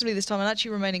quite passively this time and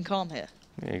actually remaining calm here.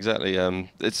 Yeah, exactly.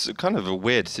 It's kind of a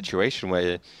weird situation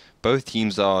where both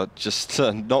teams are just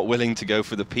not willing to go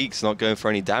for the peaks, not going for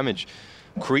any damage.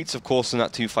 Creets, of course, in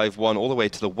that 251 all the way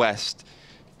to the west.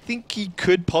 I think he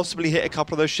could possibly hit a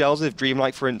couple of those shells if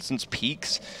Dreamlike, for instance,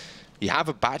 peaks. You have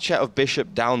a batch out of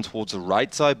Bishop down towards the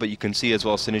right side, but you can see as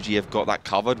well Synergy have got that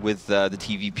covered with the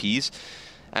TVPs.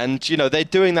 And, you know, they're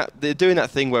doing that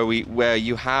thing where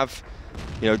you have,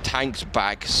 you know, tanks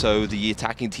back, so the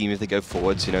attacking team, if they go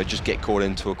forwards, you know, just get caught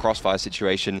into a crossfire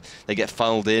situation. They get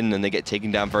funneled in and they get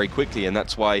taken down very quickly, and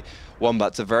that's why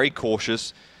Wombats are very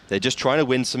cautious. They're just trying to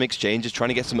win some exchanges, trying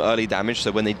to get some early damage,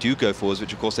 so when they do go forwards,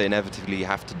 which of course they inevitably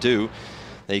have to do,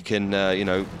 they can, you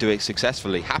know, do it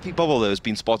successfully. Happy Bubble, though, has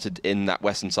been spotted in that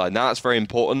western side. Now that's very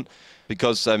important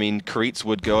because, I mean, Creets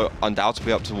would go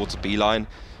undoubtedly up towards the B line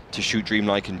to shoot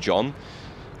Dreamlike and John.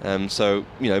 So,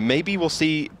 you know, maybe we'll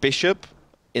see Bishop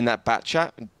in that bat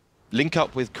chat, link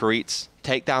up with Creets,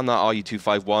 take down that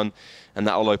RU-251, and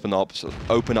that will open up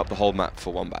the whole map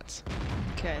for Wombats.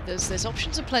 Okay, there's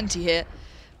options aplenty here.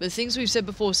 But the things we've said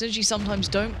before, Synergy sometimes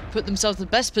don't put themselves in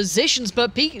the best positions,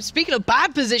 but speaking of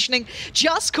bad positioning,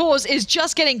 Just Cause is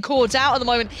just getting caught out at the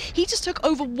moment. He just took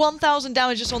over 1,000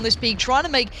 damage just on this peak, trying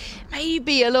to make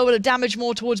maybe a little bit of damage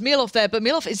more towards Mieloff there, but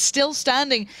Mieloff is still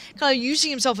standing, kind of using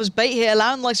himself as bait here,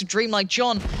 allowing the likes of Dreamlike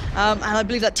John, and I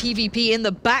believe that TVP in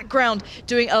the background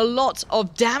doing a lot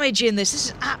of damage in this. This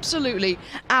is absolutely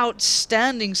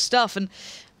outstanding stuff, and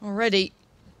already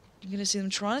you're going to see them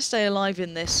trying to stay alive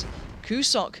in this.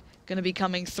 Kusok going to be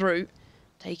coming through,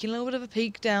 taking a little bit of a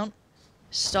peek down,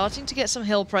 starting to get some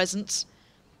hill presence.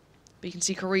 But you can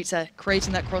see Karitsa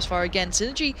creating that crossfire again.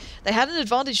 Synergy, they had an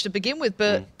advantage to begin with,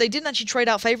 but they didn't actually trade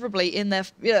out favorably in their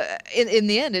in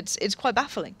the end. It's quite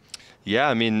baffling. Yeah,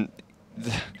 I mean,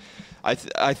 I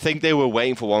think they were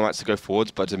waiting for Wombats to go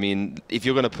forwards, but I mean, if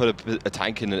you're going to put a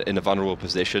tank in a vulnerable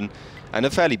position, and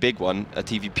a fairly big one, a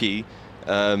TVP,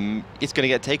 it's going to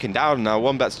get taken down. Now,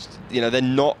 Wombats, you know, they're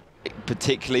not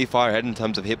particularly far ahead in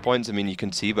terms of hit points. I mean, you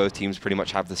can see both teams pretty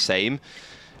much have the same.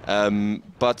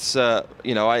 But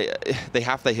you know, they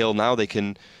have the hill now. They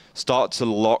can start to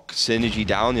lock Synergy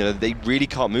down. You know, they really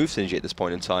can't move Synergy at this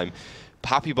point in time.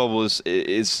 Happy Bubble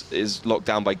is locked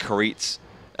down by Karitz.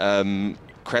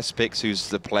 Crespix, who's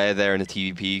the player there in the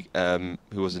TVP,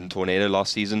 who was in Tornado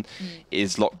last season,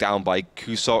 is locked down by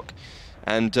Kusok.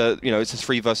 And, you know, it's a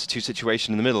 3 versus 2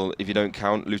 situation in the middle if you don't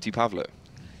count Luti Pavlo.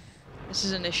 This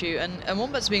is an issue, and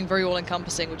Wombats being very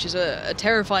all-encompassing, which is a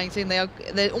terrifying thing. They're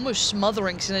almost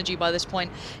smothering Synergy by this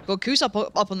point. You've got Kus up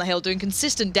on the hill doing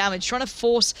consistent damage, trying to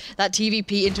force that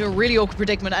TVP into a really awkward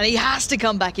predicament, and he has to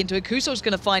come back into it. Kusok's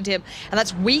going to find him, and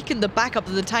that's weakened the backup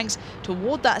that the tanks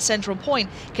toward that central point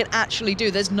can actually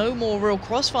do. There's no more real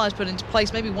crossfires put into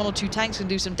place. Maybe 1 or 2 tanks can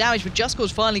do some damage, but Just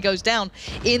Cause finally goes down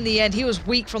in the end. He was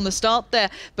weak from the start there,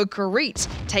 but Karitz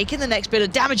taking the next bit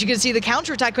of damage. You can see the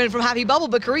counterattack coming from Happy Bubble,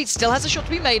 but Karitz still has a shot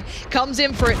to be made, comes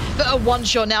in for it, but a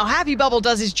one-shot now. Happy Bubble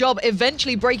does his job,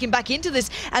 eventually breaking back into this,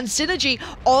 and Synergy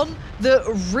on the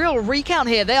real recount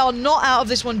here. They are not out of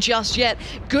this one just yet.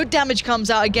 Good damage comes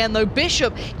out again, though.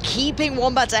 Bishop keeping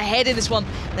Wombats ahead in this one.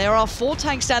 There are 4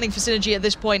 tanks standing for Synergy at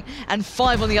this point, and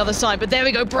 5 on the other side, but there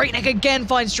we go. Breakneck again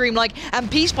finds Dreamlike,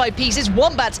 and piece by piece is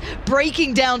Wombats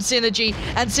breaking down Synergy,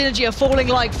 and Synergy are falling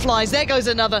like flies. There goes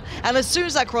another, and as soon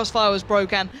as that crossfire was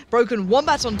broken,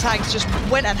 Wombats on tanks just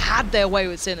went and had their way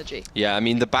with Synergy. Yeah, I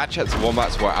mean, the Batchets and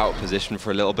Wombats were out of position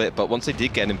for a little bit, but once they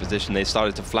did get in position, they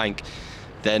started to flank.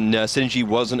 Then Synergy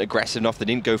wasn't aggressive enough. They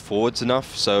didn't go forwards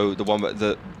enough, so the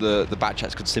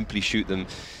Batchets could simply shoot them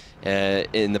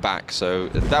in the back. So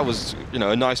that was, you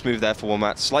know, a nice move there for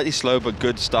Wombats. Slightly slow, but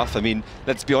good stuff. I mean,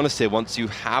 let's be honest here. Once you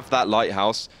have that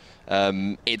lighthouse,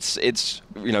 it's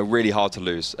you know, really hard to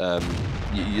lose.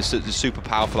 You're super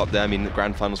powerful up there. I mean, the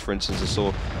grand finals, for instance, I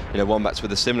saw, you know, Wombats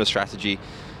with a similar strategy,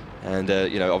 and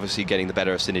you know, obviously getting the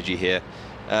better of Synergy here.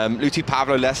 Luti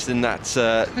Pavlo less than that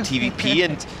TVP,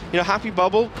 and you know, Happy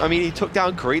Bubble. I mean, he took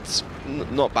down Karitz,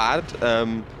 not bad.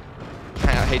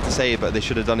 I hate to say it, but they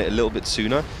should have done it a little bit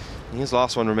sooner. Here's the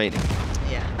last one remaining.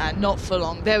 Yeah, and not for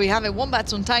long. There we have it.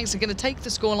 Wombats on tanks are going to take the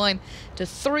scoreline to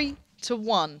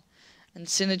 3-1. And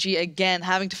Synergy, again,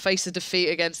 having to face the defeat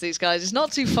against these guys. It's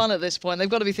not too fun at this point. They've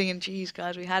got to be thinking, geez,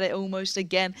 guys, we had it almost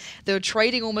again. They were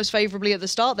trading almost favorably at the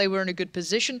start. They were in a good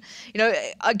position. You know,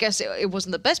 I guess it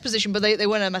wasn't the best position, but they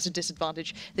weren't at a massive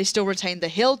disadvantage. They still retained the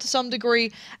hill to some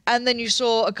degree. And then you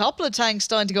saw a couple of tanks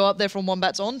starting to go up there from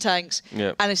Wombats on tanks,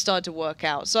 and it started to work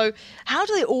out. So how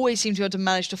do they always seem to be able to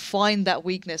manage to find that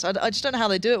weakness? I just don't know how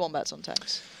they do it, Wombats on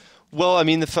tanks. Well, I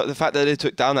mean, the fact that they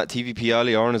took down that TVP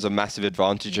early on is a massive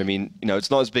advantage. I mean, you know,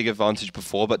 it's not as big advantage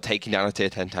before, but taking down a tier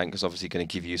 10 tank is obviously going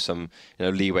to give you some, you know,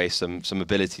 leeway, some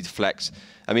ability to flex.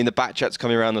 I mean, the Batchets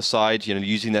coming around the side, you know,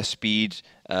 using their speed,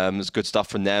 there's good stuff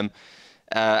from them.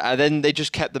 And then they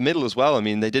just kept the middle as well. I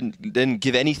mean, they didn't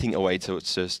give anything away to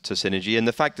Synergy, and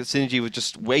the fact that Synergy was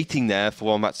just waiting there for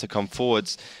Wombats to come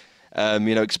forwards,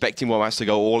 you know, expecting Wombats to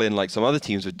go all in like some other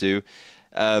teams would do.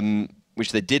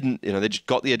 Which they didn't, you know, they just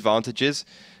got the advantages,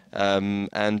 and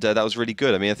that was really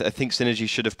good. I mean, I think Synergy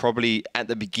should have probably, at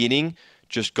the beginning,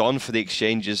 just gone for the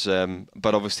exchanges,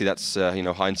 but obviously that's, you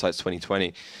know, hindsight's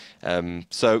 2020.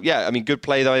 So, yeah, I mean, good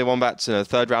play though, Wombats,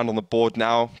 3rd round on the board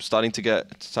now, starting to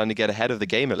get ahead of the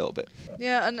game a little bit.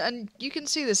 Yeah, and you can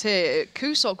see this here.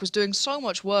 Kusok was doing so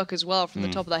much work as well from the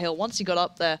top of that hill. Once he got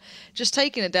up there, just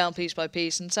taking it down piece by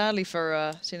piece. And sadly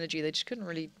for Synergy, they just couldn't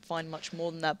really find much more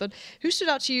than that. But who stood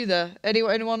out to you there?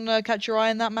 Anyone catch your eye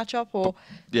in that matchup? Or?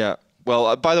 Yeah,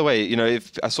 well, by the way, you know,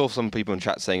 if I saw some people in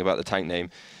chat saying about the tank name,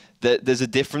 there's a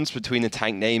difference between the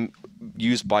tank name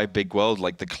used by Big World,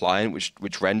 like the client,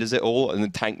 which renders it all, and the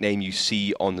tank name you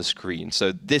see on the screen.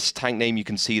 So this tank name you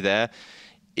can see there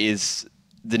is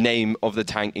the name of the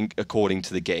tank according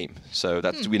to the game. So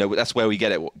that's you know, that's where we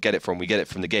get it from. We get it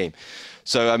from the game.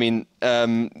 So I mean,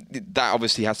 that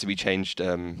obviously has to be changed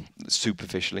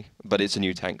superficially, but it's a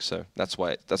new tank, so that's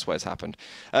why it's happened.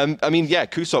 I mean, yeah,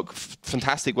 Kusok,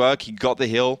 fantastic work. He got the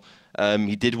hill.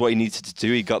 He did what he needed to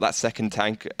do. He got that second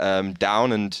tank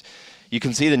down, and you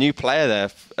can see the new player there,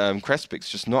 Crespix,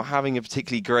 just not having a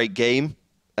particularly great game.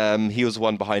 He was the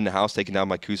one behind the house, taken down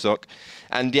by Kusok.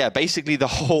 And yeah, basically the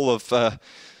whole of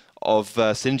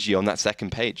Synergy on that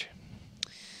second page.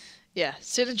 Yeah,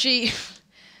 Synergy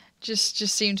just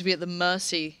seemed to be at the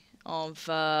mercy of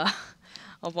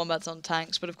Wombats on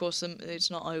tanks, but of course it's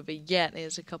not over yet.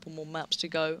 There's a couple more maps to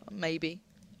go, maybe.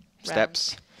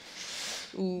 Steps.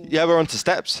 Ooh. Yeah, we're on to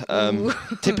steps.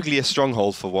 Typically a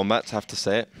stronghold for Wombats, have to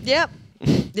say it. Yep.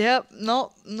 Yep,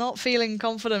 not feeling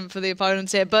confident for the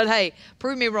opponents here. But hey,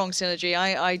 prove me wrong, Synergy.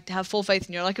 I have full faith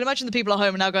in you. And I can imagine the people at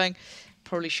home are now going,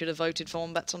 probably should have voted for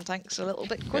Wombats on tanks a little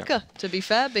bit quicker, to be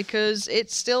fair, because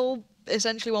it's still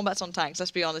essentially Wombats on tanks.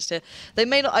 Let's be honest here. They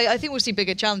may not. I think we'll see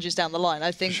bigger challenges down the line.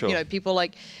 I think you know, people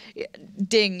like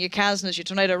Ding, your Kaznas, your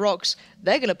Tornado Rocks,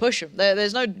 they're going to push them.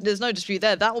 There's no dispute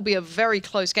there. That will be a very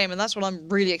close game, and that's what I'm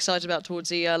really excited about towards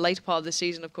the later part of the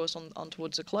season, of course, on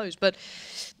towards the close. But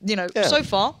you know, so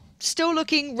far, still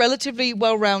looking relatively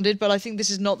well-rounded, but I think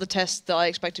this is not the test that I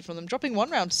expected from them. Dropping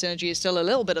one round to Synergy is still a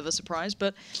little bit of a surprise,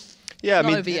 but Yeah, I Not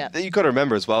mean, over yet. you've got to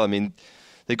remember as well, I mean,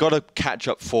 they've got to catch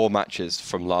up 4 matches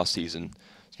from last season.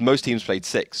 Most teams played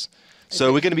 6.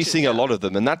 So we're going to be seeing a lot of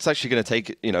them, and that's actually going to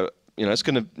take, it's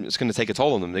going to take a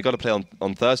toll on them. They've got to play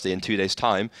on Thursday in 2 days'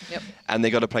 time, and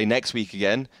they've got to play next week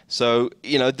again. So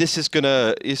this is going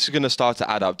to start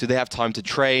to add up. Do they have time to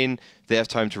train? Do they have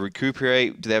time to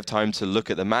recuperate? Do they have time to look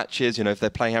at the matches? If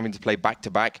they're having to play back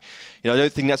to back, I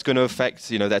don't think that's going to affect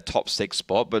their top 6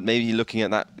 spot. But maybe looking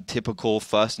at that typical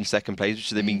first and second place, which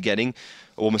they've been getting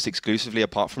almost exclusively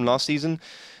apart from last season.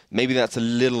 Maybe that's a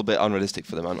little bit unrealistic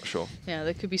for them, I'm not sure. Yeah,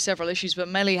 there could be several issues. But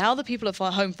Melly, how are the people at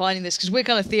home finding this? Because we're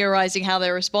kind of theorizing how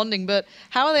they're responding, but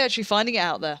how are they actually finding it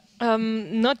out there?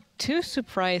 Not too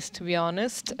surprised, to be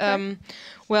honest. Okay.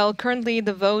 Well, currently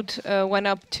the vote went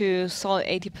up to solid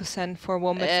 80% for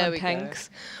Wombats on Tanks.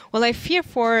 Well, I fear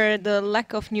for the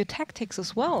lack of new tactics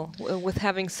as well, with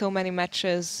having so many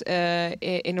matches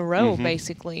in a row,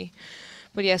 basically.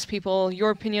 But yes, people, your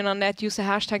opinion on that, use the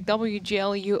hashtag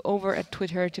WGLEU over at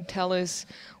Twitter to tell us,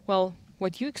 well,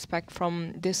 what you expect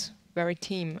from this very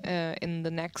team in the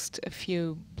next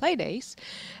few play days.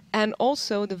 And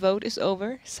also, the vote is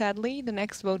over, sadly. The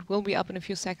next vote will be up in a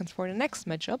few seconds for the next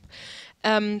matchup.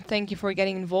 Thank you for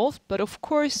getting involved. But of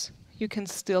course, you can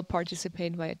still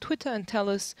participate via Twitter and tell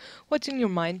us what's in your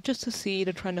mind, just to see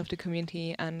the trend of the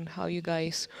community and how you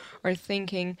guys are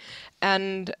thinking.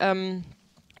 And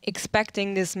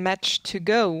expecting this match to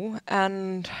go,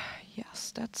 and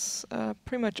yes, that's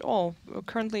pretty much all.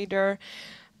 Currently they're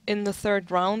in the 3rd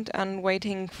round and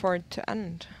waiting for it to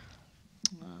end.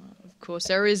 Of course,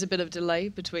 there is a bit of delay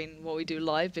between what we do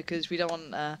live because we don't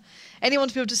want anyone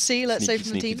to be able to see, let's say,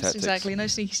 from the teams. Tactics. Exactly, no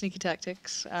sneaky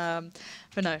tactics.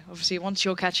 But no, obviously, once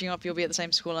you're catching up, you'll be at the same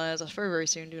scoreline as us very, very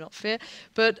soon, do not fear.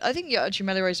 But I think, yeah, actually,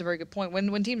 Melly raised a very good point.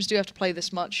 When teams do have to play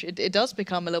this much, it does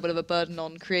become a little bit of a burden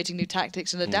on creating new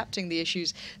tactics and adapting the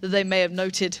issues that they may have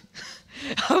noted.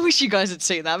 I wish you guys had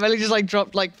seen that. Melly just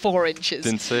dropped 4 inches.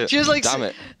 Didn't see it. She was Damn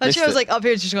it. And she was up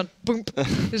here and she's gone, boom.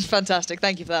 It was fantastic.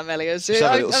 Thank you for that, Melly. Just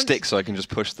have a little stick so I can just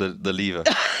push the lever.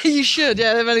 You should,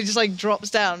 yeah. Then Melly just drops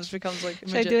down. It becomes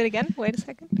Should I do it again? Wait a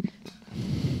second.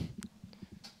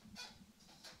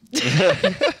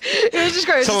 It was just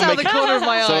great. It's just out the corner of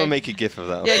my eye. Someone make a gif of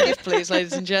that. Yeah, gif please,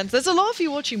 ladies and gents. There's a lot of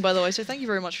you watching, by the way, so thank you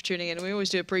very much for tuning in. We always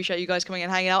do appreciate you guys coming and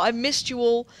hanging out. I missed you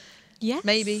all. Yes.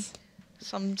 Maybe.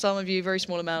 Some of you, very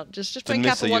small amount. Just playing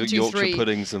Kappa 1, 2, 3. Yorkshire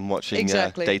puddings and watching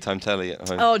daytime telly at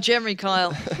home. Oh, Jeremy Kyle.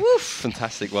 Woof.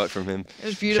 Fantastic work from him. It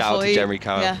was beautiful. Shout out to Jeremy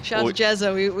Kyle. Yeah, shout out to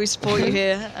Jezza. We support you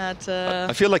here at...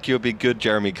 I feel like you'll be a good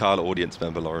Jeremy Kyle audience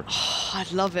member, Lauren. Oh,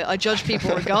 I'd love it. I judge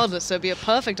people regardless, so it'd be a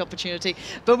perfect opportunity.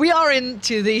 But we are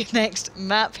into the next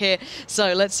map here,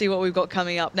 so let's see what we've got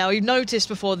coming up. Now, we've noticed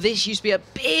before this used to be a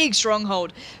big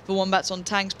stronghold for Wombats on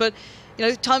Tanks, but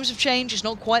times have changed. It's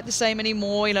not quite the same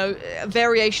anymore.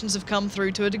 Variations have come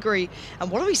through to a degree.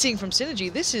 And what are we seeing from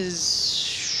Synergy? This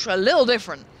is a little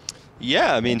different.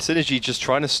 Yeah, I mean, Synergy just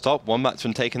trying to stop Wombats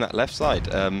from taking that left side,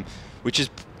 which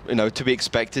is, to be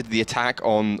expected. The attack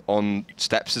on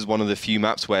Steps is one of the few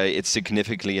maps where it's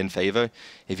significantly in favor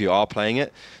if you are playing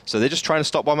it. So they're just trying to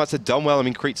stop Wombats. They've done well. I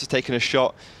mean, Creets has taken a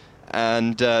shot.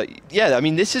 And yeah, I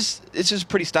mean, this is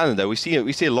pretty standard though. We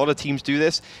see a lot of teams do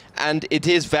this, and it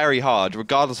is very hard,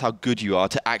 regardless how good you are,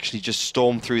 to actually just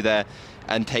storm through there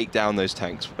and take down those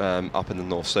tanks up in the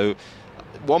north. So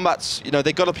Wombats,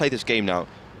 they've got to play this game now.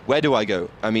 Where do I go?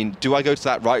 I mean, do I go to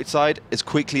that right side as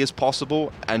quickly as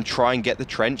possible and try and get the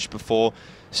trench before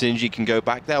Synergy can go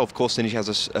back there? Of course, Synergy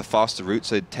has a faster route,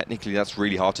 so technically that's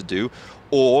really hard to do.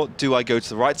 Or do I go to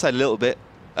the right side a little bit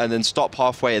and then stop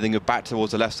halfway and then go back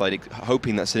towards the left side,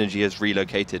 hoping that Synergy has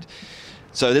relocated?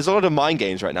 So there's a lot of mind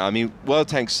games right now. I mean, World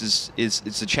Tanks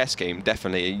it's a chess game,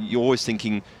 definitely. You're always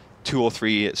thinking 2 or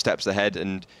 3 steps ahead,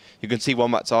 and you can see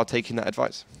Wombats are taking that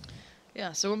advice.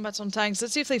 Yeah, so Wombats on Tanks.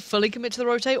 Let's see if they fully commit to the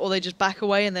rotate or they just back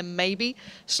away and then maybe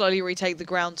slowly retake the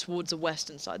ground towards the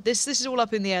western side. This is all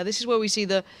up in the air. This is where we see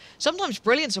the sometimes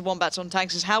brilliance of Wombats on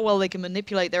Tanks, is how well they can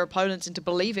manipulate their opponents into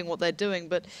believing what they're doing.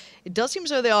 But it does seem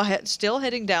as though they are still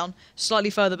heading down slightly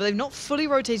further, but they've not fully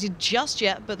rotated just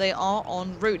yet, but they are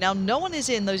en route. Now, no one is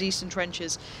in those eastern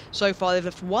trenches so far. They've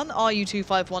left one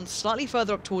RU-251 slightly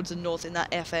further up towards the north in that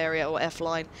F area, or F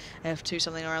line, F2,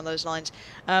 something around those lines.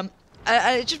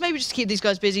 Maybe just to keep these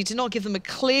guys busy, to not give them a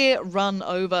clear run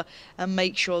over and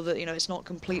make sure that, it's not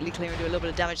completely clear and do a little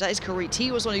bit of damage. That is Karit.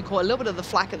 He was the one who caught a little bit of the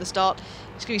flak at the start.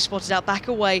 He's going to be spotted out, back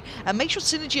away, and make sure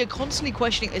Synergy are constantly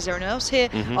questioning, is there anyone else here?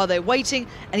 Are they waiting?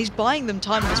 And he's buying them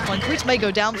time at this point. Karit may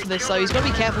go down for this, though. He's got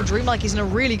to be careful. Dreamlike is in a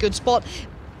really good spot.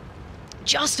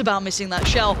 just about missing that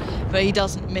shell, but he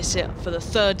doesn't miss it for the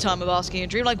third time of asking.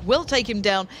 And Dreamlike will take him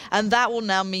down, and that will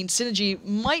now mean Synergy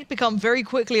might become very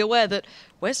quickly aware that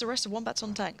where's the rest of Wombats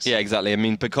on tanks? Yeah, exactly. I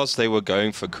mean, because they were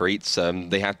going for creeps,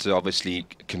 they had to obviously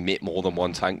commit more than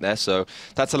one tank there, so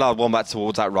that's allowed Wombats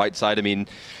towards that right side. I mean,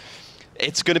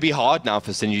 it's going to be hard now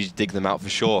for Synergy to dig them out for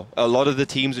sure. A lot of the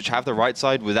teams which have the right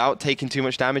side, without taking too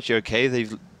much damage, you're okay.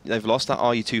 They've lost that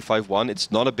RU251. It's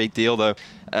not a big deal, though,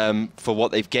 for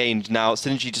what they've gained. Now,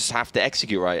 Synergy just have to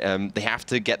execute right. They have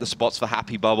to get the spots for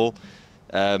Happy Bubble.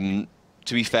 To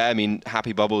be fair, I mean,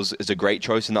 Happy Bubble is a great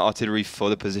choice in the artillery for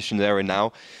the position they're in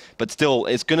now. But still,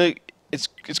 it's gonna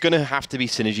have to be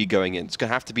Synergy going in. It's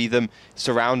gonna have to be them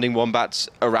surrounding Wombats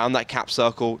around that cap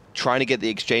circle, trying to get the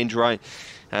exchange right.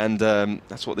 And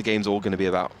that's what the game's all going to be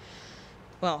about.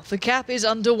 Well, the cap is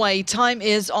underway. Time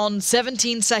is on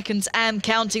 17 seconds and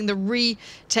counting. The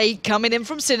retake coming in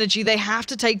from Synergy. They have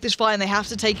to take this fight and they have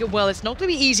to take it well. It's not going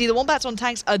to be easy. The Wombats on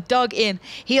tanks are dug in.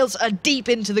 Heels are deep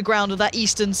into the ground of that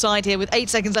eastern side here with 8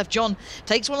 seconds left. John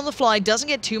takes one on the fly. Doesn't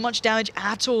get too much damage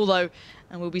at all, though.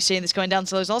 And we'll be seeing this going down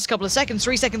to those last couple of seconds.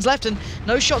 3 seconds left and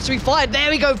no shots to be fired. There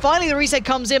we go. Finally, the reset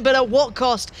comes in, but at what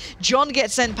cost? John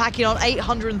gets sent packing on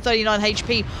 839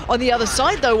 HP. On the other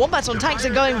side, though, Wombats on tanks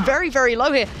are going very, very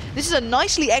low here. This is a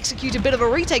nicely executed bit of a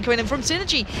retake coming in from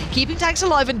Synergy, keeping tanks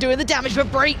alive and doing the damage, but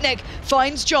Breakneck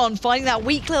finds John, finding that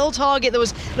weak little target that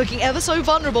was looking ever so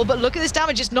vulnerable, but look at this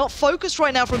damage. It's not focused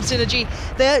right now from Synergy.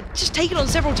 They're just taking on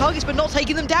several targets, but not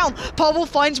taking them down. Pavel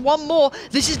finds one more.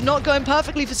 This is not going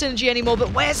perfectly for Synergy anymore,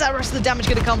 but where's that rest of the damage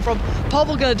going to come from?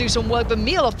 Pavel going to do some work, but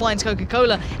Mielov finds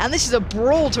Coca-Cola, and this is a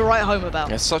brawl to write home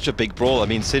about. It's such a big brawl. I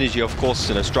mean, Synergy, of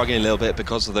course, struggling a little bit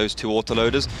because of those two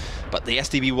autoloaders, but the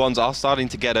SDB ones are starting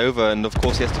to get over, and of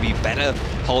course, he has to be better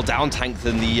hull down tank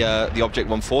than the Object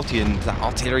 140, and the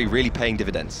artillery really paying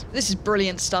dividends. This is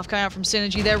brilliant stuff coming out from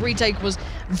Synergy. Their retake was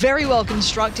very well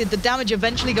constructed. The damage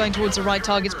eventually going towards the right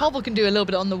targets. Pavel can do a little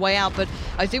bit on the way out, but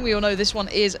I think we all know this one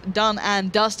is done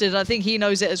and dusted. I think he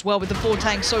knows it as well with the 4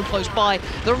 tanks so close by.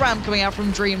 The ramp coming out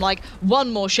from Dreamlike.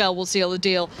 One more shell will seal the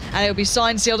deal, and it'll be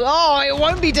signed, sealed. Oh, it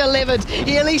won't be delivered.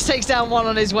 He at least takes down one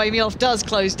on his way. Mielov does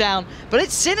close down, but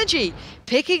it's Synergy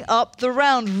picking up the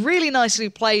round. Really nicely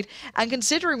played, and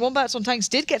considering Wombats on tanks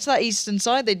did get to that eastern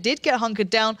side, they did get hunkered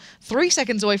down 3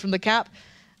 seconds away from the cap.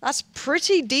 That's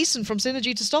pretty decent from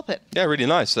Synergy to stop it. Yeah, really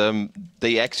nice.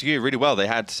 They executed really well. They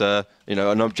had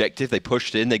an objective. They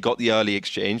pushed in. They got the early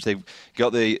exchange. They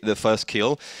got the first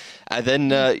kill. And then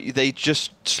they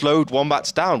just slowed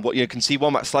Wombats down. You can see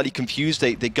Wombats slightly confused.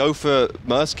 They go for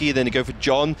Mursky, then they go for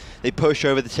John. They push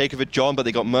over the take over John, but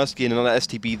they got Mursky and another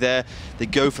STB there. They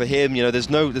go for him. There's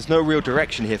no real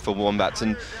direction here for Wombats,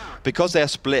 and because they're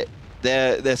split,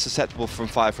 they're susceptible from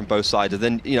fire from both sides. And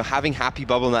then having Happy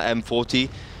Bubble in that M40,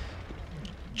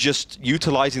 just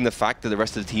utilizing the fact that the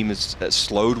rest of the team has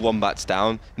slowed Wombats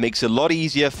down makes it a lot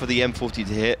easier for the M40 to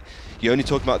hit. You're only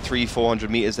talking about 300-400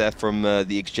 meters there from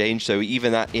the exchange, so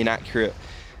even that inaccurate,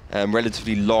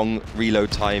 relatively long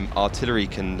reload time artillery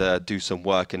can do some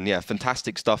work. And yeah,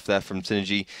 fantastic stuff there from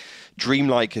Synergy.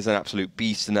 Dreamlike is an absolute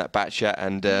beast in that batchet,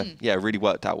 and yeah, really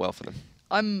worked out well for them.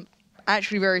 I'm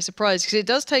actually very surprised because it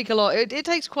does take a lot. It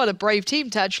takes quite a brave team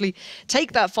to actually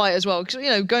take that fight as well.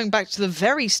 Because going back to the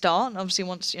very start, obviously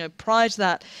once prior to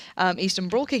that Eastern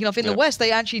Brawl kicking off in the West,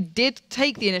 they actually did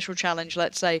take the initial challenge,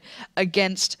 let's say,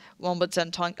 against Wombats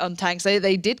and on tanks.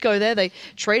 They did go there. They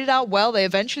traded out well. They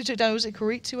eventually took down. Was it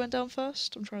Karitz who went down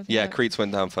first? I'm trying to think. Yeah, Karitz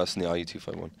went down first in the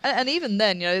RU251. And even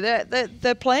then,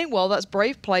 they're playing well. That's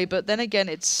brave play. But then again,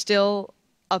 it's still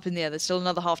up in the air. There's still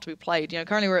another half to be played.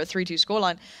 Currently we're at 3-2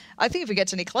 scoreline. I think if it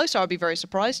gets any closer, I'd be very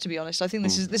surprised, to be honest. I think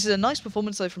this is a nice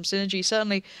performance though from Synergy.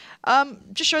 Certainly,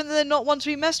 just showing that they're not one to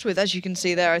be messed with. As you can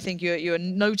see there, I think you're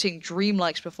noting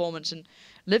Dreamlike's performance and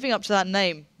living up to that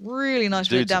name. Really nice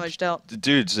bit of damage dealt. The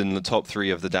dude's in the top 3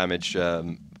 of the damage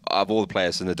of all the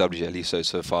players in the WGLEU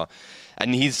so far.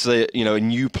 And he's a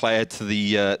new player to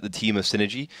the team of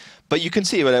Synergy. But you can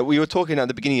see, we were talking at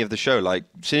the beginning of the show, like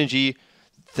Synergy,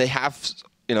 they have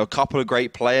a couple of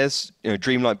great players,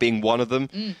 Dreamlike being one of them,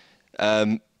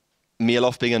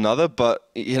 Mielov being another, but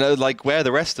where are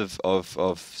the rest of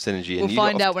Synergy? We'll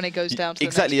find out when it goes down to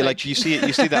exactly. The next you see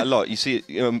that a lot. You see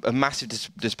a massive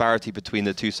disparity between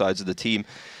the two sides of the team,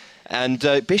 and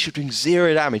Bishop doing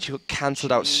 0 damage. He got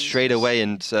cancelled out straight away,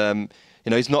 and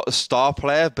he's not a star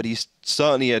player, but he's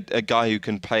certainly a guy who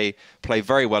can play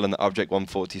very well in the Object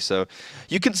 140. So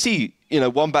you can see,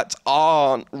 Wombats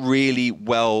aren't really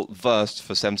well versed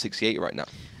for 768 right now.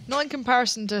 Not in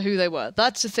comparison to who they were.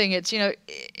 That's the thing. It's,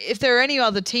 if there are any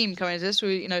other team coming into this,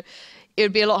 it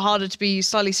would be a lot harder to be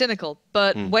slightly cynical.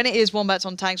 But when it is Wombats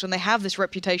on Tanks, when they have this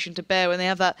reputation to bear, when they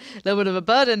have that little bit of a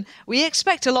burden, we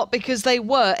expect a lot because they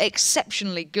were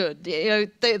exceptionally good. You know,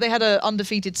 they had an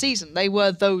undefeated season. They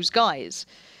were those guys.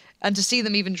 And to see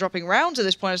them even dropping rounds at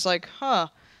this point, it's like,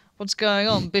 what's going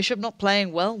on? Bishop not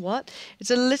playing well, what?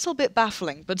 It's a little bit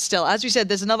baffling, but still, as we said,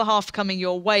 there's another half coming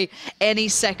your way any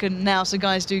second now, so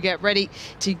guys, do get ready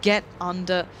to get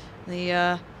under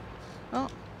the,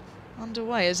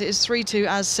 underway as it is 3-2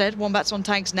 as said. Wombats on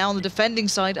Tanks now on the defending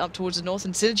side up towards the north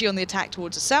and Synergy on the attack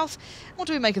towards the south. What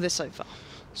do we make of this so far?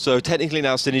 So technically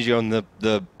now Synergy on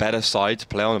the better side to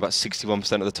play on. About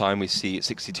 61% of the time we see,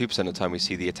 62% of the time we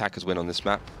see the attackers win on this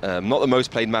map. Not the most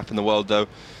played map in the world though.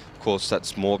 Of course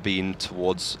that's more been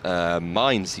towards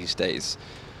mines these days.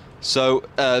 So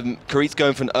Karit's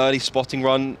going for an early spotting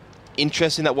run.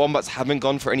 Interesting that Wombats haven't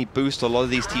gone for any boost. A lot of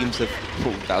these teams have...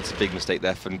 Oh, that's a big mistake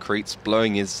there from Karit's.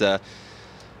 Blowing his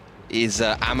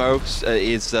ammo,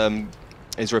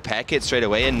 his repair kit straight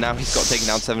away, and now he's got taken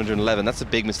down 711. That's a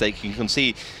big mistake. You can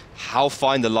see how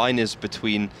fine the line is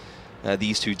between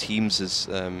these two teams as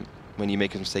when you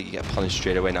make a mistake, you get punished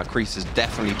straight away. Now, Kreese is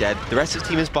definitely dead. The rest of the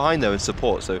team is behind, though, in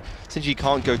support, so essentially you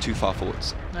can't go too far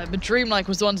forwards. No, but Dreamlike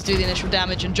was the one to do the initial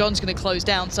damage, and John's going to close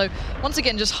down. So, once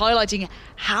again, just highlighting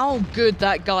how good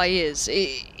that guy is.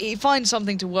 He finds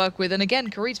something to work with, and again,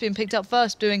 Karit's being picked up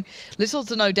first, doing little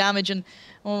to no damage, and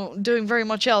doing very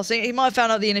much else. He might have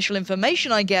found out the initial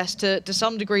information, I guess. To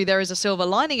some degree, there is a silver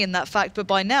lining in that fact, but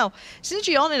by now,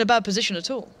 Synergy aren't in a bad position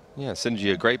at all. Yeah,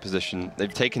 Synergy a great position.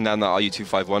 They've taken down that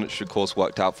RU-251, which of course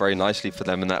worked out very nicely for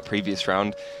them in that previous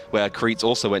round, where Karit's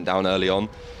also went down early on.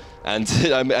 And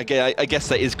I guess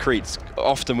that is Karit's.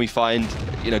 Often we find,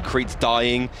 Karit's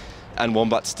dying and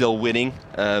Wombats still winning.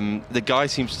 The guy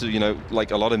seems to,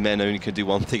 like a lot of men, only can do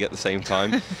one thing at the same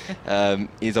time.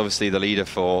 He's obviously the leader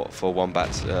for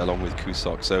Wombats along with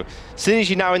Kusok. So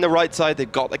Synergy now in the right side. They've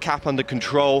got the cap under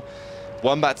control.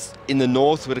 Wombats in the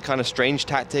north with a kind of strange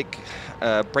tactic.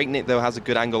 Breakneck, though, has a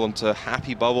good angle onto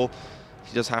Happy Bubble.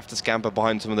 He does have to scamper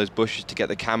behind some of those bushes to get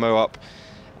the camo up.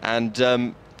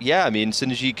 And, yeah, I mean,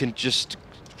 Synergy can just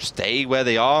stay where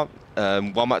they are.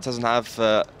 Wombats doesn't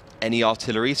have any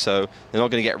artillery, so they're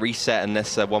not going to get reset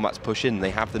unless Wombats push in.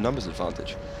 They have the numbers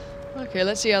advantage. Okay,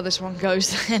 let's see how this one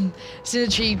goes then.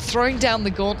 Synergy throwing down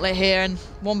the gauntlet here, and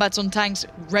Wombats on Tanks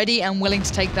ready and willing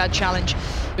to take that challenge.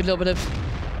 With a little bit of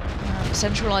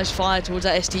centralized fire towards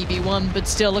that STB1, but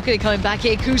still, look at it coming back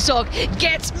here. Kusok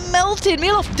gets melted.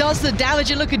 Milov does the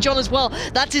damage, and look at John as well.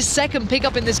 That's his second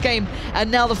pickup in this game,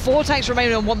 and now the 4 tanks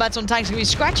remaining on Wombats on Tanks are going to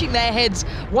be scratching their heads,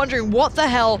 wondering what the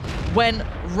hell went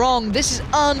wrong. This is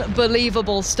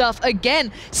unbelievable stuff.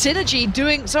 Again, Synergy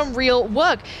doing some real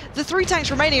work. The 3 tanks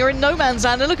remaining are in no man's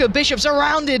land, and look at Bishop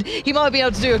surrounded. He might be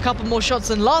able to do a couple more shots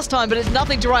than last time, but it's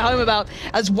nothing to write home about,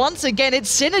 as once again,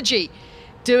 it's Synergy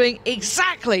doing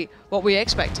exactly what we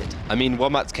expected. I mean,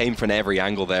 Wombats came from every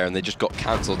angle there, and they just got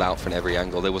cancelled out from every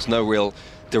angle. There was no real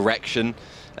direction.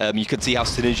 You could see how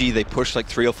Synergy, they pushed like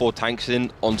 3 or 4 tanks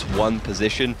in onto one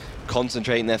position,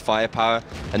 concentrating their firepower,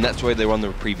 and that's where they were on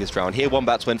the previous round. Here,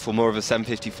 Wombats went for more of a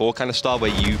 754 kind of style,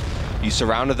 where you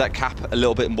surrounded that cap a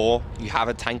little bit more, you have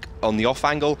a tank on the off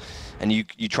angle, and you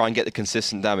try and get the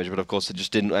consistent damage, but of course it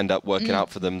just didn't end up working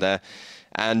out for them there.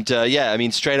 And yeah, I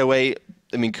mean, straight away,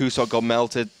 Kusok got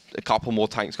melted, a couple more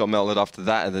tanks got melted after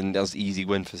that, and then that was an easy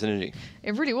win for Synergy.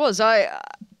 It really was.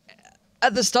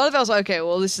 At the start of it, I was like, okay,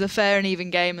 well, this is a fair and even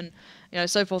game, and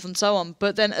so forth and so on.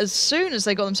 But then as soon as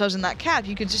they got themselves in that cap,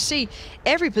 you could just see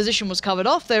every position was covered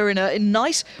off. They were in a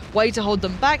nice way to hold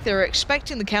them back. They were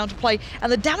expecting the counterplay,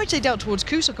 and the damage they dealt towards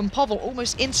Kusok and Povol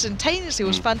almost instantaneously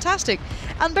was fantastic.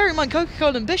 And bear in mind,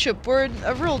 Coca-Cola and Bishop were in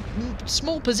a real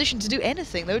small position to do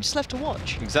anything. They were just left to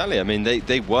watch. Exactly. I mean,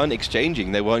 they weren't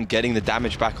exchanging. They weren't getting the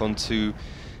damage back onto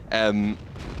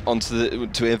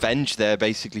to avenge their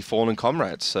basically fallen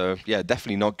comrades. So yeah,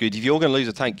 definitely not good. If you're going to lose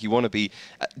a tank, you want to be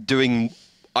doing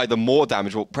either more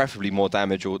damage, or preferably more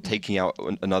damage, or taking out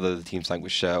another of the team's tank,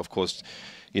 which of course,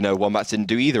 Wombats didn't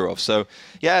do either of. So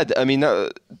yeah, I mean,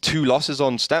 2 losses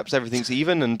on steps, everything's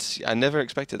even, and I never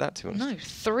expected that, to be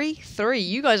honest. No, 3-3.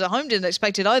 You guys at home didn't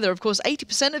expect it either. Of course,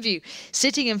 80% of you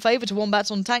sitting in favour to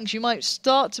Wombats on Tanks. You might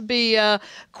start to be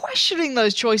questioning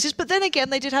those choices, but then again,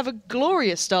 they did have a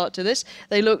glorious start to this.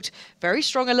 They looked very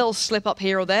strong, a little slip up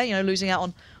here or there, losing out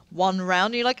on 1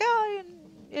 round. And you're like,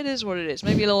 it is what it is.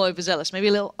 Maybe a little overzealous, maybe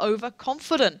a little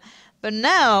overconfident. But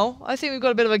now, I think we've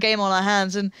got a bit of a game on our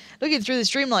hands, and looking through the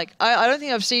stream, I don't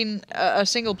think I've seen a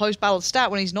single post-battle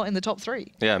stat when he's not in the top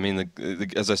 3. Yeah, I mean,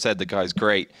 as I said, the guy's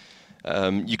great.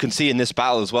 You can see in this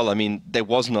battle as well, I mean, there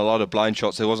wasn't a lot of blind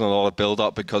shots, there wasn't a lot of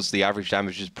build-up because the average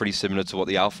damage is pretty similar to what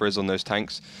the alpha is on those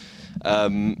tanks.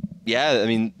 Yeah, I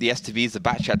mean, the STVs, the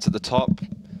Batchats at the top,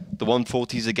 the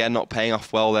 140s again not paying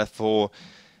off well, therefore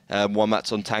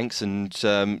Wombats on tanks, and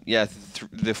yeah,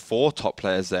 the 4 top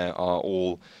players there are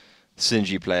all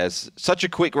Synergy players. Such a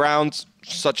quick round,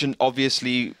 such an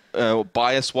obviously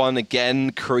biased one.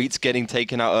 Again, Creed's getting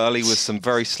taken out early with some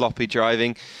very sloppy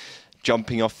driving,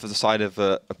 jumping off the side of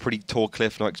a pretty tall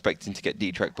cliff, not expecting to get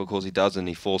D-Trek, but of course he does, and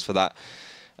he falls for that.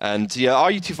 And yeah,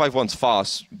 RU251's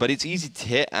fast, but it's easy to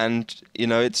hit, and you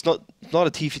know, it's not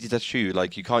a T50-2.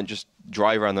 Like, you can't just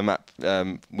drive around the map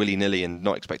willy-nilly and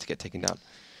not expect to get taken down.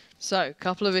 So, a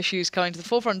couple of issues coming to the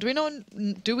forefront.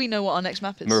 Do we know what our next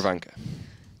map is? Muravanka.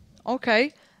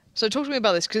 Okay. So talk to me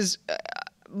about this, because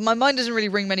my mind doesn't really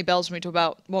ring many bells when we talk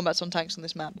about Wombats on tanks on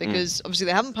this map, because obviously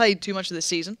they haven't played too much of this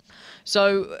season.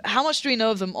 So how much do we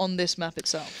know of them on this map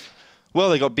itself? Well,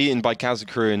 they got beaten by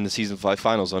Kazakuru in the Season 5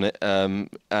 finals on it, and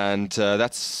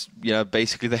that's, you know,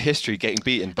 basically the history, getting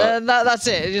beaten. But that's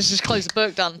it. Just close the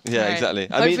book, done. Yeah, right. Exactly.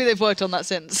 Hopefully they've worked on that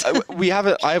since. we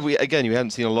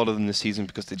haven't seen a lot of them this season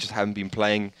because they just haven't been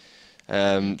playing.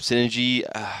 Synergy,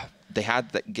 they had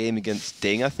that game against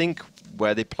Ding, I think,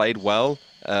 where they played well.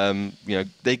 You know,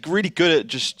 they're really good at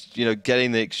just, you know,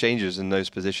 getting the exchanges in those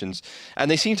positions,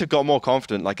 and they seem to have got more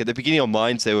confident. Like at the beginning of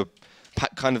Mines, they were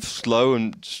kind of slow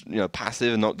and, you know,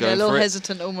 passive and not going for it. A little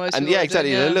hesitant almost. And yeah,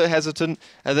 exactly. They're a little hesitant,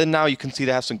 and then now you can see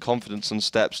they have some confidence on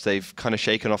steps. They've kind of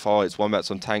shaken off, oh, it's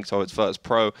Wombats on tanks, oh, it's first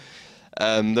pro.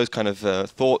 Those kind of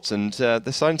thoughts, and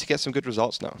they're starting to get some good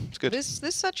results now. It's good.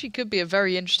 This actually could be a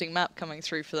very interesting map coming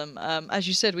through for them. As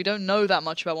you said, we don't know that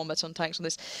much about Wombats on tanks on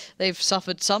this. They've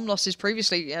suffered some losses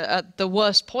previously at the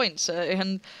worst points,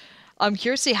 and I'm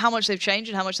curious to see how much they've changed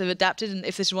and how much they've adapted, and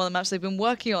if this is one of the maps they've been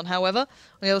working on. However, on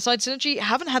the other side, Synergy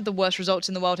haven't had the worst results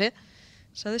in the world here.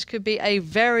 So this could be a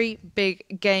very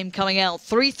big game coming out.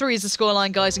 3-3 is the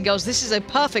scoreline, guys and girls. This is a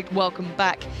perfect welcome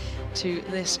back to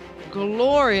this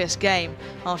glorious game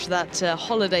after that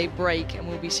holiday break, and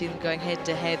we'll be seeing them going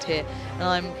head-to-head here. And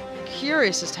I'm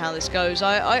curious as to how this goes.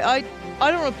 I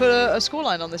don't want to put a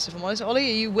scoreline on this, if I'm honest. Ollie,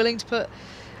 are you willing to put,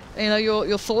 you know,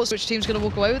 your thoughts which team's going to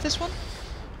walk away with this one?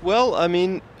 Well, I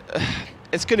mean,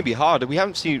 it's going to be hard. We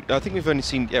haven't seen. I think we've only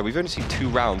seen 2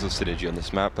 rounds of Synergy on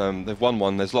this map. They've won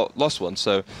one. They've lost one.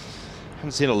 So I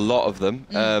haven't seen a lot of them.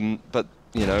 But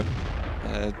you know,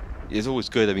 it's always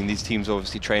good. I mean, these teams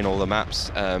obviously train all the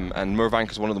maps, and Muravanka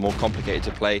is one of the more complicated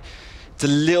to play. It's a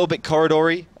little bit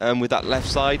corridory with that left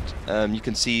side. You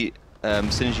can see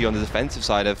Synergy on the defensive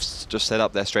side have just set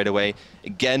up there straight away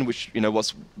again, which, you know,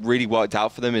 what's really worked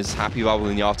out for them is Happy Bubble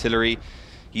in the artillery.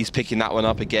 He's picking that one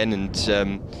up again,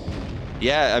 and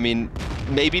yeah, I mean,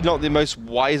 maybe not the most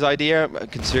wise idea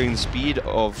considering the speed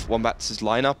of Wombats'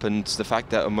 lineup and the fact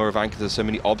that on Muravanka there's so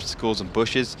many obstacles and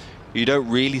bushes. You don't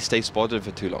really stay spotted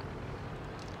for too long.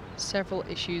 Several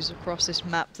issues across this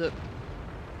map that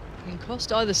can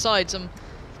cost either side some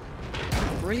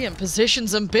brilliant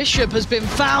positions, and Bishop has been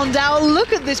found out.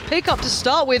 Look at this pickup to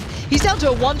start with. He's down to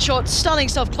a one-shot, stunning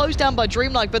stuff, closed down by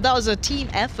Dreamlike, but that was a team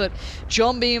effort.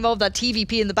 John being involved, that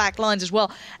TVP in the back lines as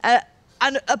well.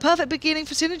 And a perfect beginning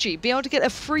for Synergy, being able to get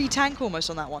a free tank almost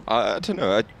on that one. I don't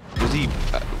know. Was he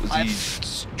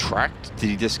tracked? Did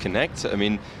he disconnect? I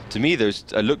mean, to me,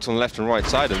 I looked on the left and right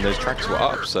side, and those tracks were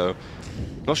up. So,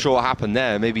 not sure what happened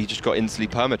there. Maybe he just got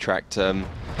instantly perma-tracked.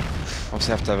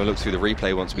 Obviously, have to have a look through the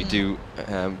replay once we do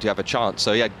have a chance.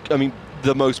 So yeah, I mean,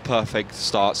 the most perfect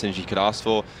start Synergy could ask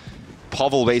for.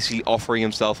 Povl basically offering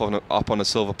himself up on a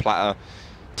silver platter.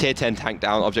 Tier 10 tank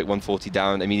down, Object 140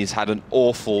 down. I mean, he's had an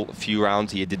awful few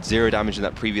rounds. He did 0 damage in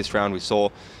that previous round we saw,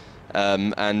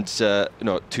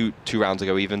 no, two rounds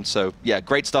ago even. So yeah,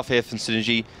 great stuff here from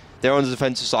Synergy. They're on the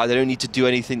defensive side. They don't need to do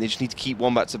anything. They just need to keep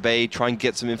Wombats at bay, try and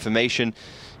get some information.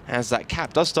 As that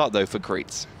cap does start though for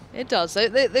Creeds. It does.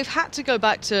 They've had to go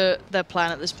back to their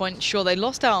plan at this point. Sure, they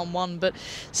lost out on one, but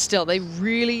still, they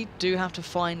really do have to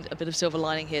find a bit of silver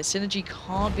lining here. Synergy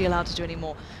can't be allowed to do any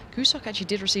more. Kusok actually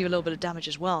did receive a little bit of damage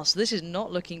as well, so this is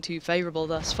not looking too favourable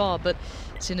thus far, but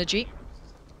Synergy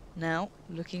now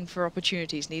looking for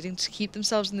opportunities, needing to keep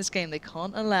themselves in this game. They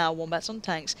can't allow Wombats on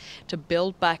tanks to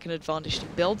build back an advantage, to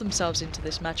build themselves into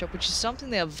this matchup, which is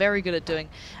something they are very good at doing.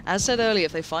 As said earlier,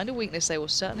 if they find a weakness, they will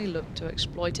certainly look to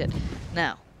exploit it.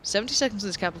 Now, 70 seconds of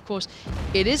this cap, of course,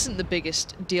 it isn't the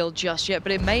biggest deal just yet,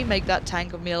 but it may make that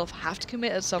tank of Milov have to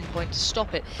commit at some point to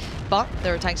stop it. But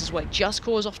there are tanks as well. Just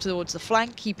cause off towards the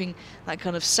flank, keeping that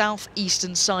kind of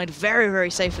southeastern side very,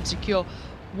 very safe and secure.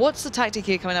 What's the tactic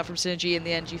here coming out from Synergy in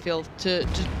the end, you feel, to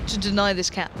deny this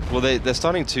cap? Well, they're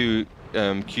starting to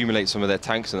accumulate some of their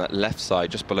tanks on that left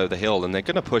side, just below the hill, and they're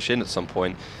going to push in at some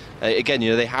point. Again, you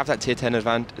know, they have that tier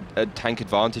 10 tank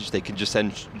advantage. They can just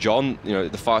send John, you know,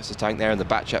 the fastest tank there, and the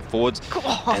Batchat forwards,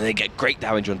 and they get great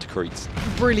damage onto Karitz.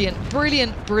 Brilliant,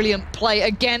 brilliant, brilliant play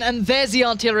again, and there's the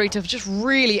artillery to just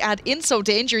really add insult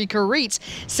to injury. Karitz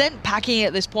sent packing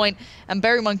at this point, and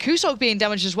bearing in mind Kusok being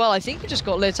damaged as well, I think he just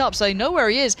got lit up, so they know where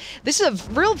he is. This is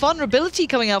a real vulnerability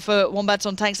coming out for Wombats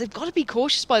on tanks. They've got to be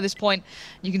cautious by this point.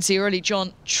 You can see already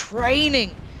John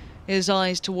training his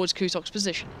eyes towards Kusok's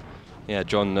position. Yeah,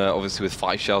 John, obviously with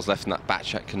 5 shells left in that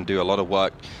Batchat, can do a lot of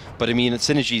work. But I mean, at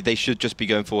Synergy, they should just be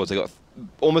going forwards. They got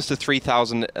almost a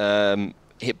 3,000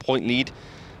 hit point lead.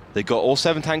 They got all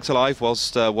 7 tanks alive,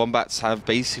 whilst Wombats have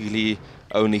basically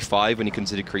only 5 when you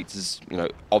consider Karitz is, you know,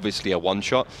 obviously a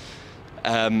one-shot.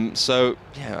 So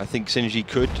yeah, I think Synergy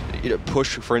could, you know,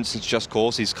 push, for instance, Just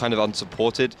Cause. He's kind of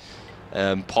unsupported.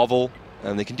 Povel.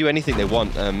 And they can do anything they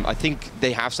want. I think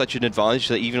they have such an advantage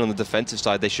that even on the defensive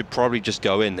side, they should probably just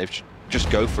go in. They should just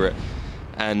go for it.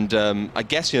 And I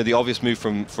guess, you know, the obvious move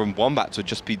from Wombats would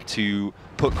just be to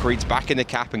put Karitz back in the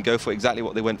cap and go for exactly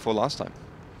what they went for last time.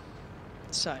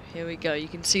 So here we go. You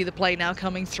can see the play now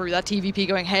coming through. That TVP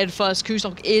going head first.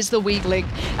 Kusok is the weak link,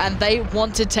 and they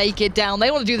want to take it down.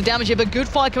 They want to do the damage here, but good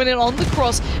fire coming in on the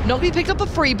cross. Not going to be picked up for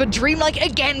free, but Dreamlike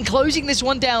again closing this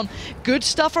one down. Good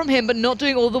stuff from him, but not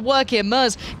doing all the work here.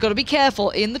 Mers got to be careful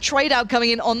in the trade out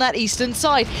coming in on that eastern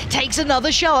side. Takes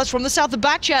another shell. That's from the south of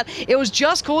Batchat. It was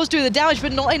Just Cause doing the damage,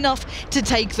 but not enough to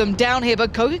take them down here.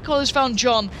 But Coca-Cola's found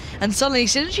John, and suddenly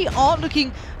Synergy aren't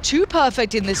looking too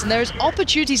perfect in this, and there's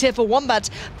opportunities here for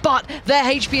Wombats, but their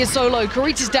HP is so low.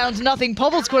 Karitz is down to nothing.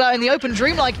 Povel's caught out in the open.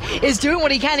 Dreamlike is doing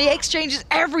what he can. He exchanges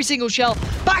every single shell,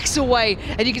 backs away,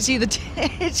 and you can see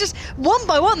it's just one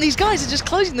by one, these guys are just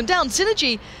closing them down.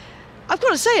 Synergy, I've got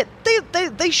to say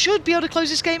it, they should be able to close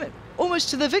this game almost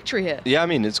to the victory here. Yeah, I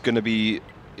mean, it's going to be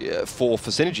 4 for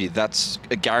Synergy. That's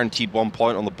a guaranteed 1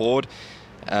 point on the board.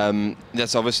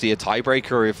 That's obviously a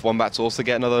tiebreaker if Wombats also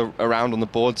get another round on the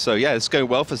board. So yeah, it's going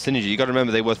well for Synergy. You got to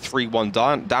remember they were 3-1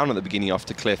 down at the beginning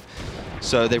after Cliff.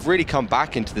 So they've really come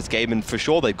back into this game, and for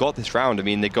sure they've got this round. I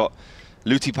mean, they got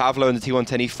Luti Pavlo in the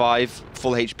T110E5,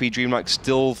 full HP. Dreamlike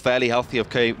still fairly healthy.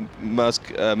 Okay,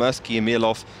 Mursky and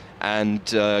Mirlov and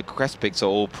Crestpix are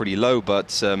all pretty low,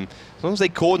 but as long as they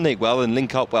coordinate well and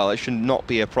link up well, it should not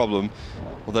be a problem.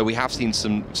 Although we have seen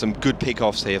some good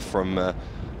pickoffs here from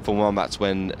Wombats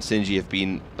when Synergy have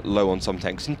been low on some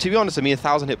tanks. And to be honest, I mean,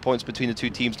 1,000 hit points between the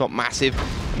two teams, not massive.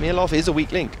 Mirlov is a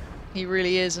weak link. He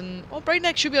really is, and well,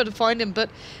 Breakneck should be able to find him, but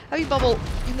Heavy Bubble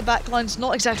in the back line's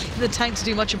not exactly in the tank to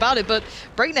do much about it, but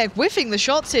Breakneck whiffing the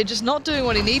shots here, just not doing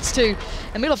what he needs to.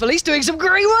 And Mirlov at least doing some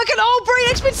great work, and oh,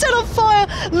 Breakneck's been set on fire!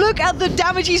 Look at the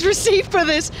damage he's received for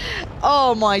this!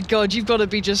 Oh my god, you've got to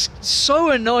be just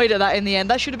so annoyed at that in the end.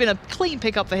 That should have been a clean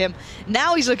pickup for him.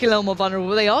 Now he's looking a little more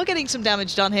vulnerable. They are getting some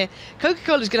damage done here.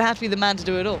 Coca-Cola's going to have to be the man to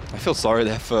do it all. I feel sorry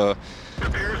there for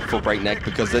Breakneck,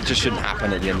 because that just shouldn't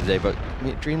happen at the end of the day. But I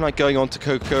mean, Dreamlike going on to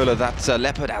Coca-Cola, that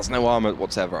Leopard has no armor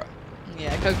whatsoever.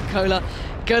 Yeah, Coca-Cola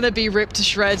gonna be ripped to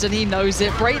shreds, and he knows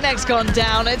it. Breakneck's gone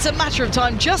down. It's a matter of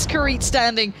time. Just Karitz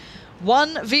standing.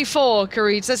 1v4,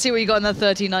 Karitz. Let's see what you got in that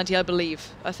 1390, I believe.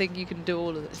 I think you can do all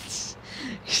of this.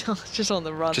 Just on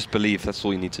the run. Just believe, that's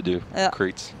all you need to do, yeah.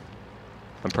 Karitz.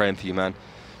 I'm praying for you, man.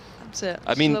 That's it.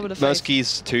 I mean,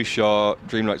 Mursky's 2-shot,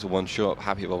 Dreamlike's a 1-shot,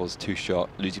 Happy Bubble's 2-shot,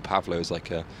 Luti Pavlo is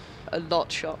like a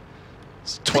lot shot.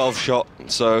 12-shot,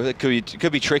 so it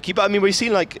could be tricky. But I mean, we've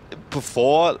seen like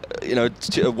before, you know,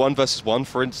 1 versus 1,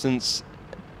 for instance,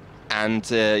 and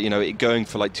you know, it going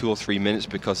for like 2 or 3 minutes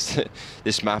because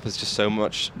this map has just so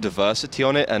much diversity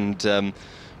on it, and you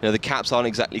know, the caps aren't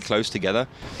exactly close together.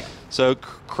 So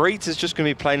Karitz is just going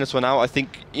to be playing this one out. I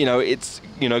think, you know, it's,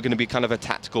 you know, going to be kind of a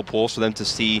tactical pause for them to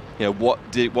see, you know, what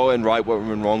went right, what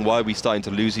went wrong, why are we starting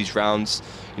to lose these rounds?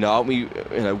 You know, aren't we, you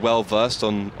know, well versed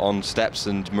on steps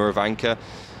and Muravanka?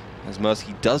 As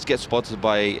Mursky does get spotted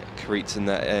by Karitz in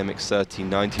that AMX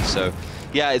 1390. So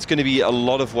yeah, it's going to be a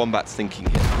lot of Wombats thinking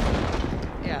here.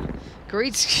 Yeah,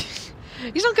 Karitz.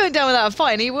 He's not going down without a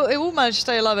fight, and he will manage to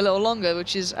stay alive a little longer,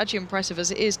 which is actually impressive, as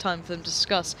it is time for them to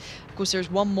discuss. Of course, there is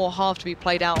one more half to be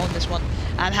played out on this one.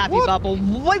 And Happy Bubble.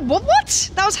 Wait, what?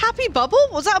 That was Happy Bubble?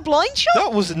 Was that a blind shot?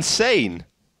 That was insane.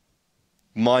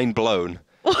 Mind blown.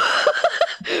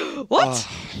 What?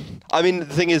 I mean, the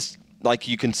thing is, like,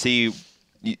 you can see,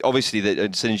 obviously,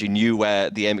 that Synergy knew where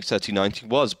the MX 1390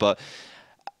 was, but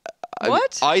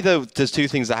what? Either there's two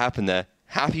things that happen there.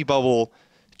 Happy Bubble,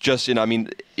 just, you know, I mean,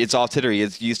 it's artillery.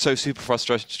 It's so super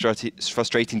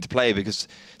frustrating to play because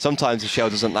sometimes the shell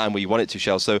doesn't land where you want it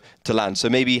to land. So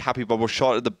maybe Happy Bubble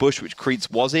shot at the bush, which Karitz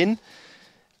was in,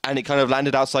 and it kind of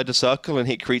landed outside the circle and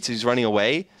hit Creets who's running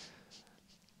away.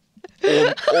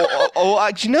 Or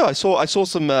actually, no, I saw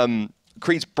some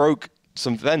Creets broke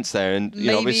some fence there, and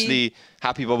you know, obviously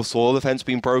Happy Bubble saw the fence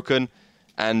being broken,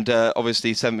 and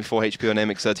obviously 74 HP on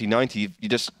MX 1390. You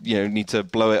just need to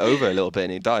blow it over a little bit,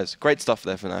 and it dies. Great stuff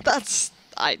there for Happy.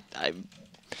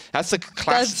 That's a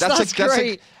class. That's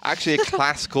actually a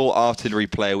classical artillery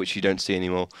player, which you don't see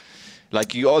anymore.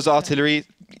 Like you as artillery,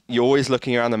 you're always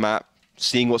looking around the map,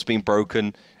 seeing what's being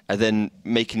broken, and then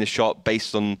making the shot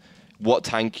based on what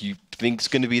tank you think's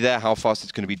going to be there, how fast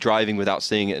it's going to be driving without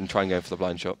seeing it, and try and go for the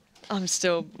blind shot. I'm just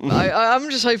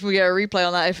hoping we get a replay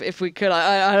on that if we could.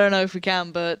 I don't know if we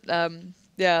can, but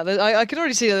yeah, I can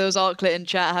already see that there was Arclit in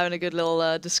chat having a good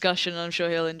little discussion. I'm sure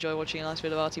he'll enjoy watching a nice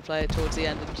bit of Artie play it towards the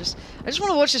end. And I just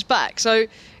want to watch this back. So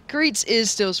Creets is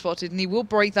still spotted, and he will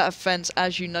break that fence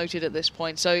as you noted at this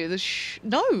point. So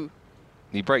no,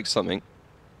 he breaks something.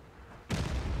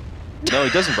 No, he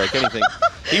doesn't break anything.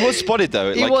 He was spotted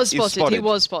though. He was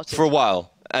spotted for a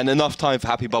while, and enough time for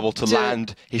Happy Bubble to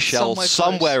land his shell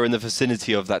somewhere in the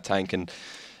vicinity of that tank. And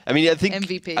I mean, I think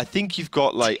MVP. I think you've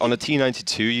got like on a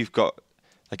T92, you've got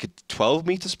like a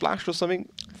 12-meter splash or something,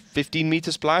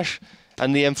 15-meter splash,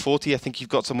 and the M40, I think you've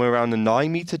got somewhere around the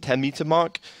 9-meter, 10-meter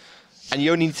mark, and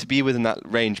you only need to be within that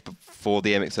range for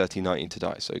the MX 1390 to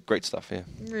die. So great stuff here.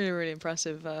 Really, really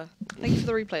impressive. Thank you for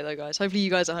the replay, though, guys. Hopefully you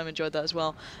guys at home enjoyed that as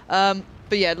well.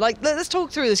 But yeah, like let's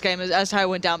talk through this game as how it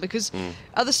went down, because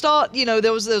at the start,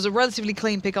 there was a relatively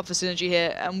clean pickup for Synergy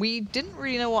here, and we didn't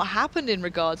really know what happened in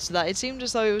regards to that. It seemed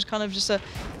as though it was kind of just a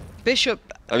Bishop.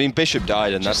 I mean, Bishop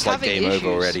died, and that's like game over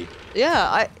already.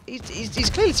 Yeah, he's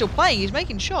clearly still playing. He's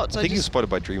making shots. I think he's spotted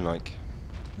by Dreamlike.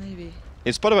 Maybe.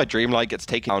 He's spotted by Dreamlike, gets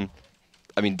taken down.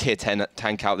 I mean, tier 10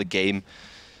 tank out of the game.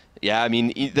 Yeah, I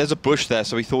mean, there's a bush there,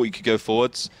 so he thought he could go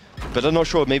forwards. But I'm not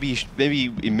sure. Maybe he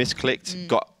misclicked,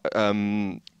 got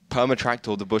perma-tracked,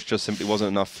 or the bush just simply wasn't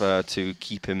enough to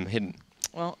keep him hidden.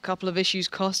 Well, a couple of issues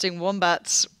costing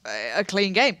Wombats a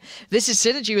clean game. This is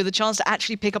Synergy with a chance to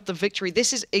actually pick up the victory.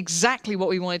 This is exactly what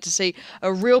we wanted to see.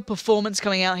 A real performance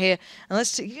coming out here. And let's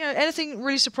see, anything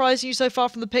really surprising you so far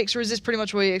from the picks, or is this pretty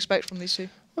much what you expect from these two?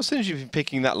 Well, Synergy have been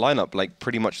picking that lineup like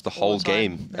pretty much the whole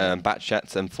game.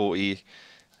 Batchats, M40,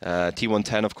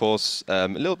 T110, of course. A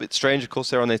little bit strange, of course,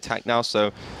 they're on the attack now,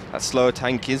 so that slower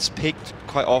tank is picked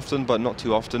quite often, but not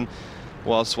too often.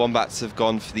 Whilst Wombats have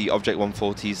gone for the Object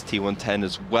 140s, T110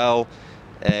 as well,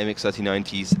 MX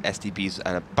 1390s, SDBs,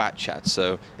 and a Batchat.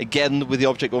 So again, with the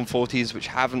Object 140s, which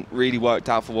haven't really worked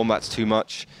out for Wombats too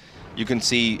much, you can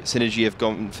see Synergy have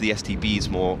gone for the SDBs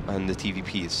more and the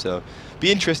TVPs. So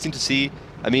be interesting to see.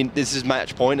 I mean, this is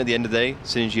match point at the end of the day.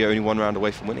 Synergy are only one round away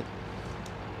from winning.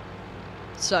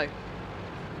 So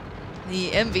the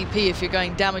MVP, if you're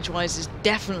going damage-wise, is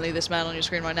definitely this man on your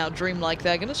screen right now, Dreamlike.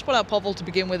 They're going to spot out Povol to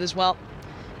begin with as well.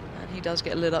 And he does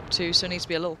get lit up too, so needs to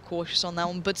be a little cautious on that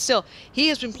one. But still, he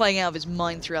has been playing out of his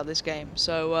mind throughout this game.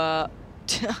 So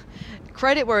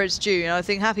credit where it's due. I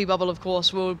think Happy Bubble, of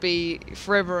course, will be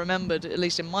forever remembered, at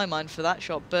least in my mind, for that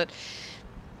shot. But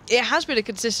it has been a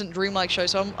consistent Dreamlike show,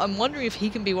 so I'm wondering if he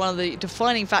can be one of the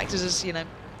defining factors as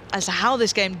to how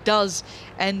this game does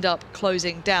end up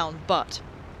closing down. But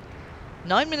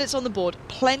 9 minutes on the board,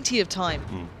 plenty of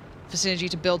time for Synergy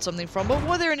to build something from. But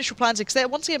what are their initial plans? Because they're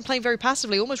once again playing very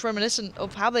passively, almost reminiscent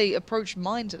of how they approached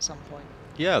mines at some point.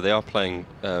 Yeah, they are playing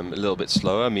a little bit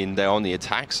slower. I mean, they're on the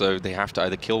attack, so they have to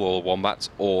either kill all Wombats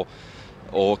or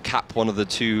cap one of the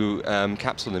two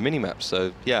caps on the minimap.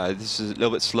 So yeah, this is a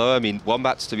little bit slower. I mean,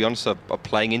 Wombats, to be honest, are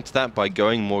playing into that by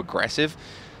going more aggressive.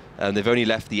 They've only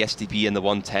left the SDB and the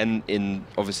 110 in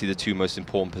obviously the two most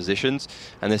important positions,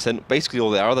 and they sent basically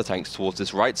all their other tanks towards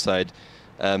this right side.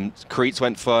 Creets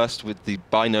went first with the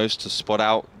binos to spot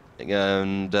out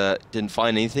and didn't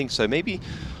find anything, so maybe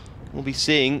we'll be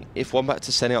seeing if Wombats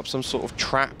are setting up some sort of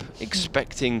trap,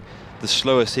 expecting the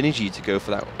slower Synergy to go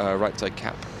for that right side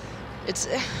cap.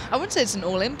 I wouldn't say it's an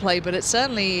all-in play, but it's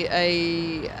certainly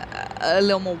a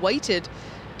little more weighted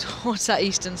towards that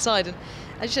eastern side. And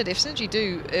as you said, if Synergy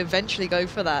do eventually go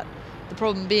for that, the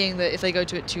problem being that if they go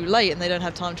to it too late and they don't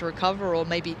have time to recover or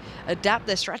maybe adapt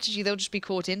their strategy, they'll just be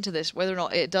caught into this, whether or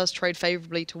not it does trade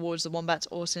favorably towards the Wombats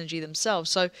or Synergy themselves.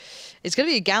 So it's going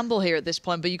to be a gamble here at this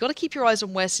point, but you've got to keep your eyes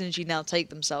on where Synergy now take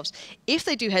themselves. If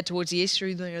they do head towards the east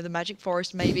through the Magic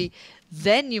Forest, maybe,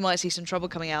 then you might see some trouble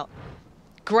coming out.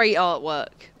 Great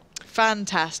artwork.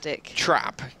 Fantastic.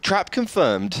 Trap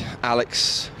confirmed.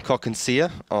 Alex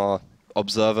Cockensia, our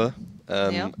observer,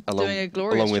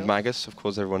 along with Magus. Of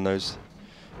course, everyone knows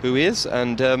who he is.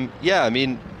 And yeah, I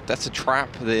mean, that's a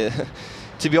trap.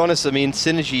 to be honest, I mean,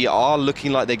 Synergy are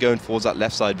looking like they're going towards that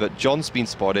left side, but John's been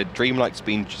spotted, Dreamlike's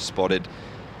been spotted.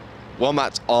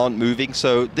 Wombats aren't moving,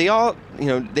 so they are,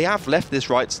 they have left this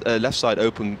left side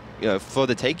open, for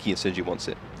the taking if Synergy wants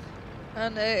it.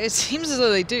 And it seems as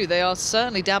though they do. They are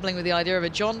certainly dabbling with the idea of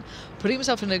it. John putting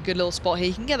himself in a good little spot here.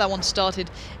 He can get that one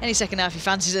started any second now if he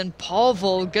fancies it. And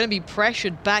Pavel going to be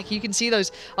pressured back. You can see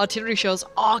those artillery shells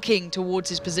arcing towards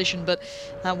his position, but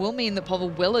that will mean that Pavel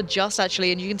will adjust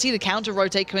actually. And you can see the counter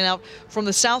rotate coming out from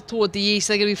the south toward the east.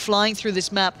 They're going to be flying through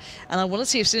this map. And I want to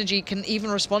see if Synergy can even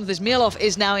respond to this. Mielov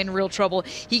is now in real trouble.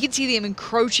 He can see them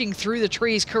encroaching through the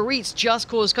trees. Karitz, Just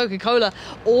Cause, Coca-Cola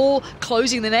all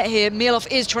closing the net here.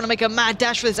 Mielov is trying to make a mad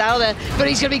dash for this out of there, but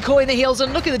he's going to be caught in the heels.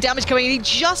 And look at the damage coming in. He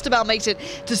just about makes it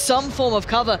to some form of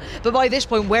cover, but by this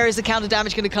point, where is the counter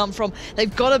damage going to come from?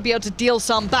 They've got to be able to deal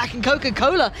some back, and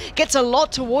Coca-Cola gets a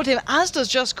lot toward him, as does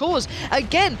Just Cause.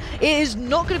 Again, it is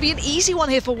not going to be an easy one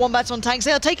here for Wombats on tanks.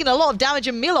 They are taking a lot of damage,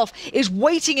 and Milov is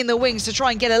waiting in the wings to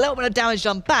try and get a little bit of damage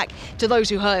done back to those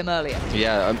who hurt him earlier.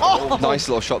 Yeah, nice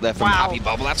little shot there from Happy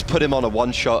Bubble. That's put him on a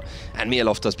one-shot, and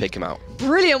Mielov does pick him out.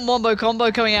 Brilliant wombo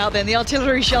combo coming out then. The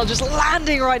artillery shell just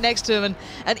landing right next to him, and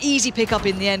an easy pickup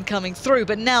in the end coming through.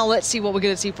 But now let's see what we're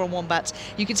going to see from Wombats.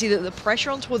 You can see that the pressure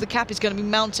on toward the cap is going to be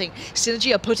mounting.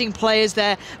 Synergy are putting players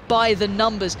there by the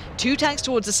numbers. 2 tanks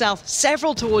towards the south,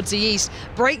 several towards the east.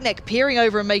 Breakneck peering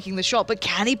over and making the shot, but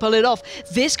can he pull it off?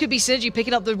 This could be Synergy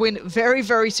picking up the win very,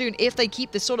 very soon if they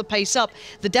keep this sort of pace up.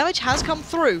 The damage has come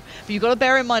through, but you've got to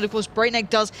bear in mind, of course,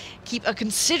 Breakneck does keep a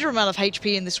considerable amount of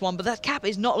HP in this one, but that cap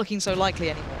is not looking so likely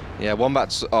anymore. Yeah,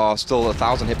 Wombats are still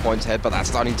 1,000 hit points ahead, but that's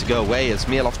starting to go away as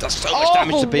Mielov does so much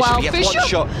damage to Bishop. He gets one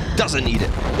shot, doesn't need it.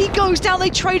 He goes down,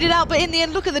 they trade it out, but in the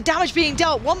end, look at the damage being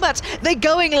dealt. Wombats, they're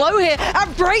going low here,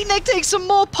 and Breakneck takes some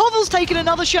more. Pavel's taking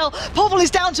another shell. Pavel is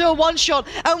down to a one-shot,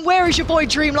 and where is your boy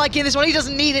Dreamlike in this one? He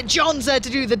doesn't need it. John's there to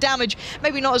do the damage.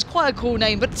 Maybe not as quite a cool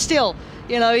name, but still,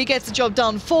 he gets the job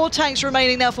done. 4 tanks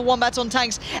remaining now for Wombats on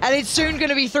tanks, and it's soon going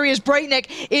to be 3 as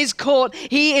Breakneck is caught.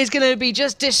 He is going to be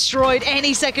just destroyed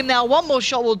any second now. One more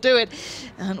shot will do it,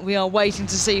 and we are waiting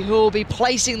to see who will be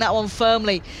placing that one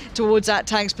firmly towards that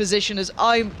tank's position, as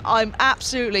I'm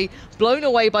absolutely blown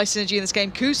away by Synergy in this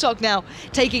game. Kusok now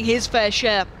taking his fair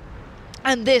share.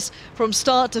 And this, from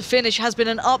start to finish, has been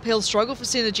an uphill struggle for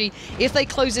Synergy. If they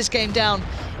close this game down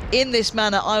in this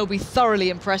manner, I will be thoroughly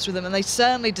impressed with them, and they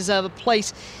certainly deserve a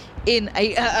place in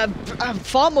a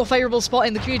far more favourable spot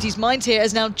in the community's minds here,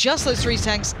 as now just those 3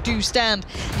 tanks do stand.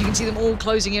 You can see them all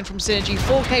closing in from Synergy.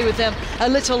 4K with them, a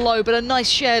little low, but a nice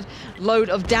shared load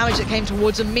of damage that came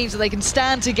towards them means that they can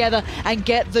stand together and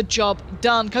get the job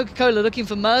done. Coca-Cola looking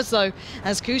for Mers though,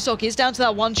 as Kusok is down to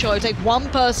that one shot. It'll take one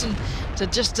person to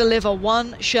just deliver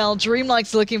one shell.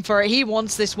 Dreamlike's looking for it. He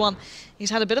wants this one.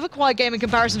 He's had a bit of a quiet game in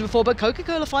comparison to before, but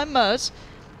Coca-Cola find Mers.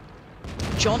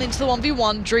 John into the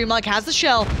 1v1. Dreamlike has the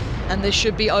shell, and this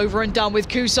should be over and done with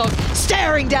Kusok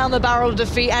staring down the barrel of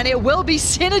defeat, and it will be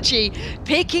Synergy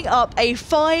picking up a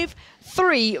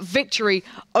 5-3 victory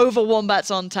over Wombats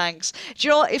on tanks. Do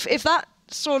you know what? If that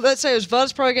sort of, let's say it was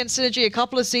Virtus.pro against Synergy a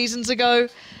couple of seasons ago,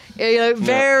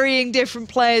 varying different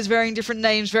players, varying different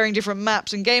names, varying different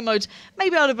maps and game modes,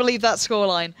 maybe I would have believed that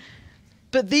scoreline.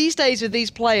 But these days with these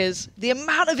players, the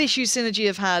amount of issues Synergy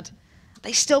have had,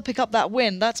 they still pick up that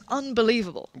win. That's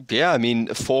unbelievable. Yeah, I mean,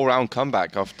 a 4-round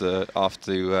comeback after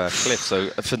Cliff. So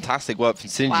fantastic work from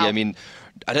Synergy. Wow. I mean,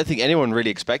 I don't think anyone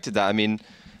really expected that. I mean,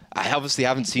 I obviously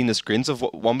haven't seen the screens of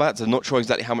Wombats. I'm not sure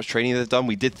exactly how much training they've done.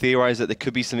 We did theorize that there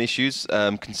could be some issues,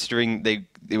 considering they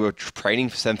were training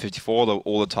for 754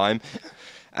 all the time.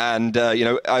 And,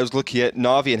 I was looking at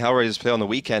Na'Vi and Hellraiser's play on the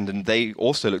weekend, and they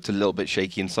also looked a little bit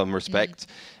shaky in some respect.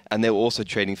 And they were also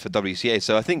training for WCA.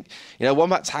 So I think,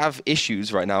 Wombats have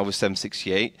issues right now with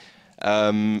 768.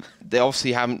 They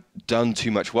obviously haven't done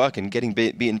too much work, and getting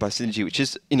beaten by Synergy, which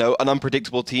is, an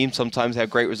unpredictable team. Sometimes they have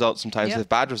great results, sometimes they have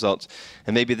bad results.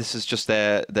 And maybe this is just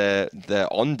their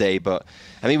on day. But,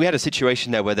 I mean, we had a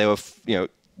situation there where they were,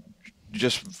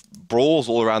 just brawls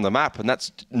all around the map. And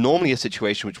that's normally a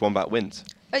situation which Wombat wins.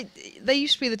 They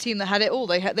used to be the team that had it all.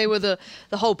 They were the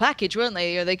whole package, weren't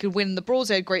they? They could win the brawls.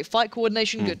 They had great fight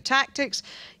coordination, good tactics.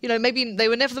 Maybe they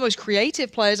were never the most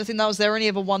creative players. I think that was their only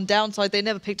ever one downside. They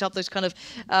never picked up those kind of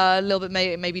little bit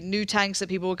maybe new tanks that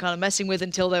people were kind of messing with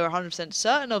until they were 100%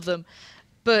 certain of them.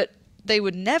 But they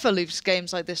would never lose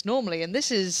games like this normally. And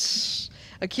this is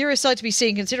a curious sight to be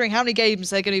seen, considering how many games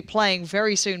they're going to be playing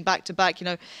very soon back to back.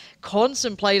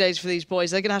 Constant play days for these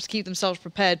boys. They're going to have to keep themselves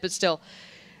prepared, but still.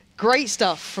 Great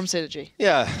stuff from Synergy.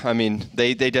 Yeah, I mean,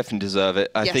 they definitely deserve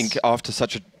it. I think after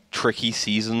such a tricky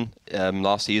season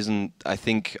last season, I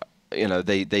think you know,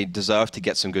 they deserve to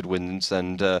get some good wins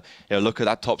and you know, look at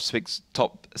that top six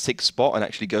spot and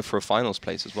actually go for a finals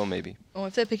place as well, maybe. Well,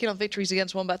 if they're picking up victories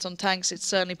against Wombats on tanks, it's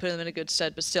certainly putting them in a good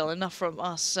stead. But still, enough from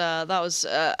us. That was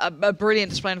a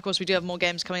brilliant display. And of course, we do have more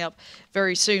games coming up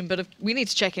very soon. But we need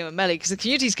to check in with Melly because the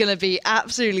community's going to be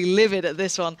absolutely livid at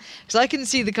this one. Because I can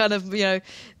see the kind of, you know,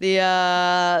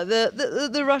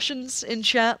 the Russians in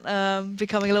chat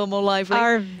becoming a little more lively.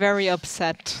 Are very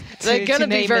upset. They're going to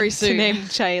be very soon. To name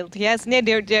child. Yes,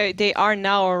 they are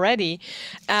now already,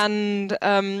 and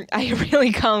I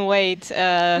really can't wait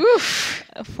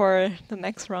for the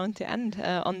next round to end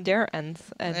on their ends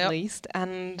at least.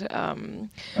 And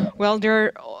well,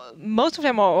 most of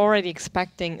them are already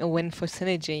expecting a win for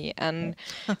Synergy, and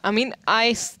I mean,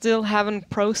 I still haven't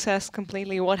processed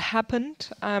completely what happened.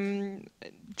 I'm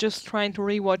just trying to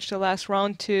rewatch the last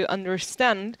round to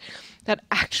understand that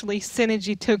actually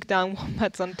Synergy took down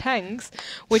Wombats on tanks,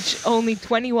 which only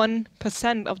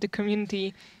 21% of the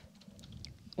community,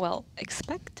 well,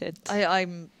 expected.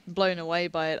 I'm blown away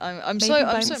by it. I'm so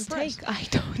impressed. I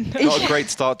don't know. Not a great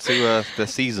start to the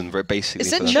season, basically.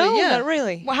 Essentially, no, not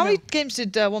really. Well, how many games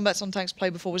did Wombats on tanks play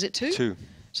before? Was it 2? 2.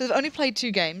 So they've only played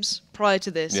 2 games prior to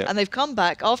this, Yeah. and they've come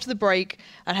back after the break,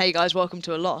 and hey guys, welcome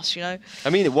to a loss, you know? I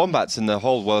mean, Wombats in the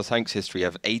whole World Tanks history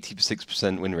have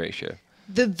 86% win ratio.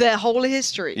 Their whole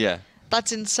history? Yeah.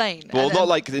 That's insane. Well, And not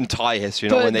like the entire history,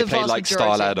 not when they played like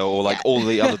Star Ladder or like all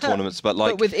the other tournaments, but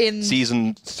like within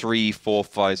season 3, 4,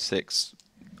 5, 6.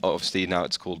 Obviously now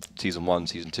it's called season 1,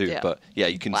 season 2, but yeah,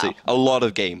 you can see a lot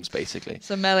of games basically.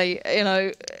 So Melly, you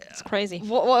know, it's crazy.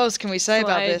 What else can we say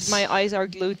about this? My eyes are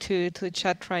glued to the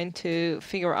chat, trying to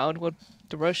figure out what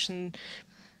the Russian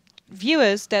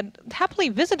viewers that happily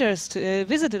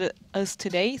visited us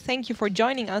today. Thank you for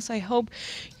joining us. I hope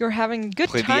you're having a good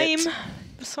time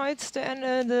besides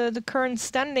the current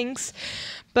standings.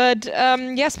 But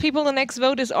yes, people, the next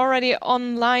vote is already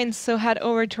online, so head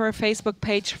over to our Facebook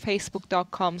page,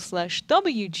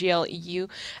 facebook.com/WGLEU,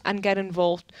 and get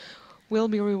involved. We'll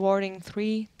be rewarding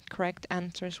 3 correct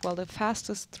answers, well, the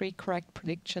fastest 3 correct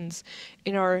predictions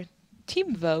in our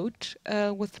team vote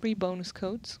with 3 bonus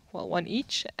codes, well, 1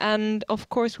 each. And of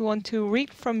course, we want to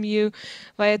read from you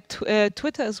via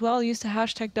Twitter as well. Use the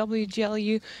hashtag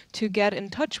WGLEU to get in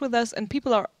touch with us. And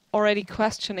people are already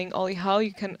questioning, Ollie, how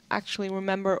you can actually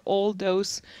remember all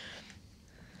those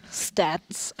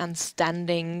stats and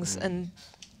standings and,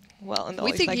 well, and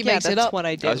we think like, he makes it up. What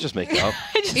I do. I was just making it up.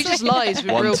 He just lies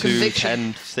with 1, real 2,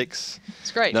 conviction. 10, 6.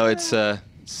 It's great. No, it's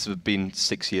been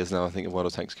 6 years now, I think, in World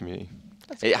of Tanks community.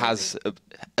 It has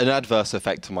an adverse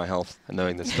effect on my health,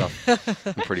 knowing this stuff.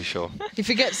 I'm pretty sure. He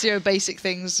forgets basic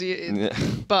things,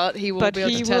 but he will be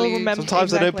able to tell you.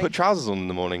 Sometimes I don't put trousers on in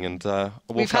the morning, and I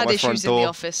walk out my front door. We've had issues in the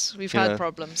office. We've had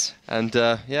problems. And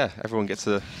yeah, everyone gets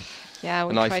an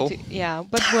eyeful.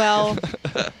 But well,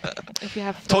 if you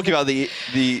have talking about the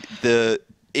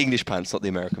English pants, not the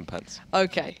American pants.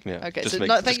 Okay. Yeah. Okay. Just So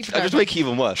thank you for just make it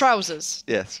even worse. Trousers.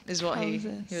 Yes. Is what he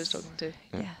was talking to.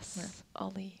 Yes,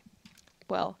 Ollie.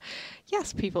 Well,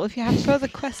 yes, people, if you have further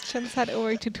questions, head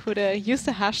over to Twitter, use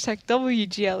the hashtag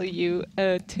WGLEU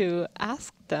to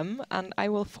ask them, and I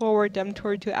will forward them to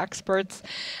our 2 experts,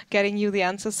 getting you the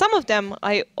answers. Some of them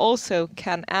I also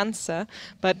can answer,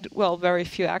 but, well, very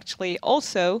few actually.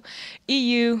 Also,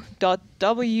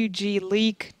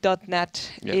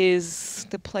 eu.wgleague.net is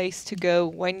the place to go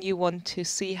when you want to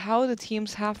see how the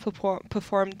teams have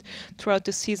performed throughout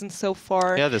the season so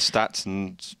far. Yeah, there's stats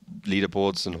and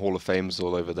leaderboards and Hall of Fames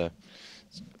all over there.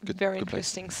 Very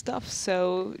interesting stuff,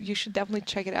 so you should definitely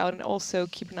check it out, and also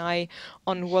keep an eye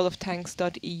on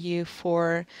worldoftanks.eu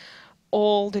for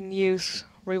all the news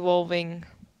revolving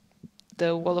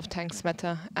the World of Tanks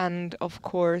meta, and of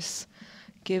course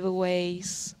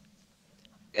giveaways.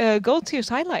 Gold Series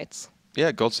highlights.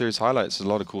 Yeah, Gold Series highlights. There's a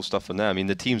lot of cool stuff in there. I mean,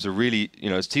 the teams are really,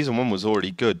 you know, season 1 was already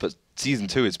good, but season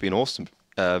 2 it's been awesome.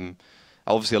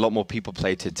 Obviously, a lot more people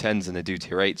play tier 10s than they do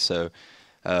tier 8, so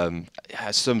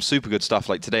some super good stuff.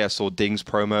 Like today I saw Ding's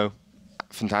promo.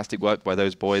 Fantastic work by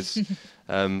those boys.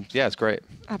 Yeah, it's great.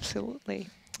 Absolutely.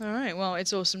 All right, well,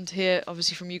 it's awesome to hear,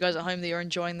 obviously, from you guys at home that you're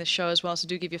enjoying this show as well. So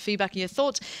do give your feedback and your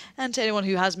thoughts. And to anyone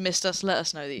who has missed us, let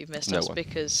us know that you've missed us,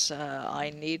 because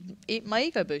I need my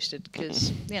ego boosted,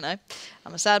 because, you know,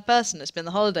 I'm a sad person. It's been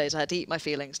the holidays. I had to eat my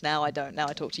feelings. Now I don't. Now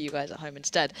I talk to you guys at home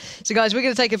instead. So, guys, we're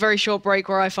going to take a very short break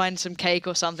where I find some cake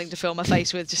or something to fill my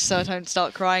face with, just so I don't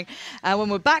start crying. And when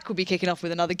we're back, we'll be kicking off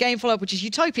with another game follow-up, which is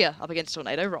Utopia up against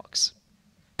Tornado Rocks.